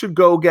you should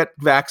go get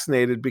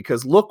vaccinated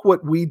because look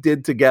what we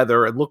did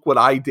together and look what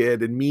I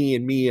did and me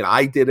and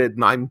I did it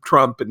and I'm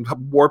Trump and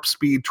warp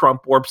speed,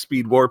 Trump, warp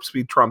speed,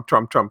 Trump,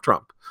 Trump, Trump,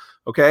 Trump.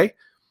 Okay?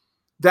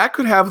 That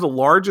could have the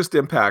largest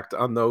impact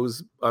on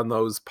those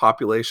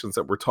populations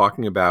that we're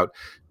talking about.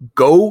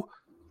 Go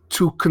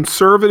to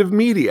conservative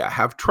media.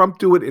 Have Trump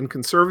do it in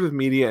conservative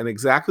media and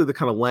exactly the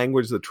kind of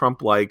language that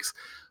Trump likes,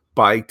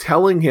 by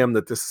telling him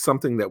that this is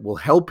something that will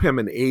help him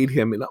and aid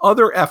him in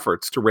other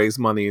efforts to raise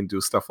money and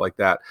do stuff like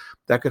that.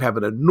 That could have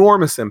an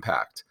enormous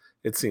impact,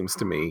 it seems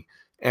to me.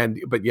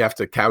 But you have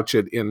to couch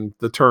it in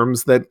the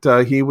terms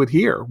that he would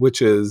hear,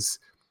 which is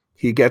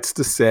he gets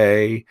to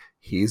say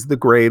he's the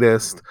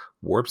greatest.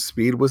 Warp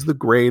Speed was the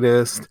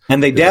greatest.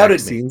 And they the doubted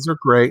vaccines are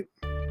great.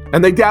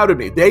 And they doubted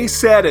me. They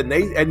said,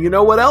 and you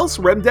know what else?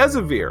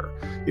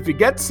 Remdesivir. If you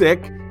get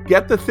sick,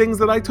 get the things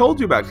that I told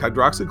you about,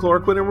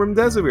 hydroxychloroquine and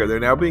remdesivir. They're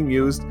now being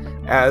used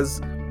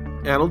as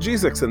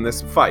analgesics in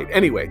this fight.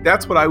 Anyway,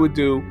 that's what I would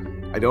do.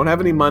 I don't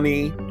have any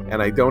money,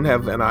 and I don't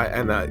have,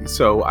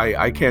 so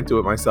I can't do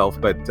it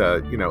myself. But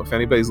if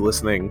anybody's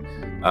listening,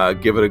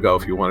 give it a go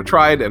if you want to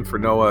try it. And for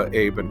Noah,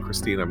 Abe, and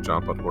Christine, I'm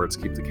John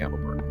Podhoretz. Keep the candle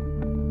burning.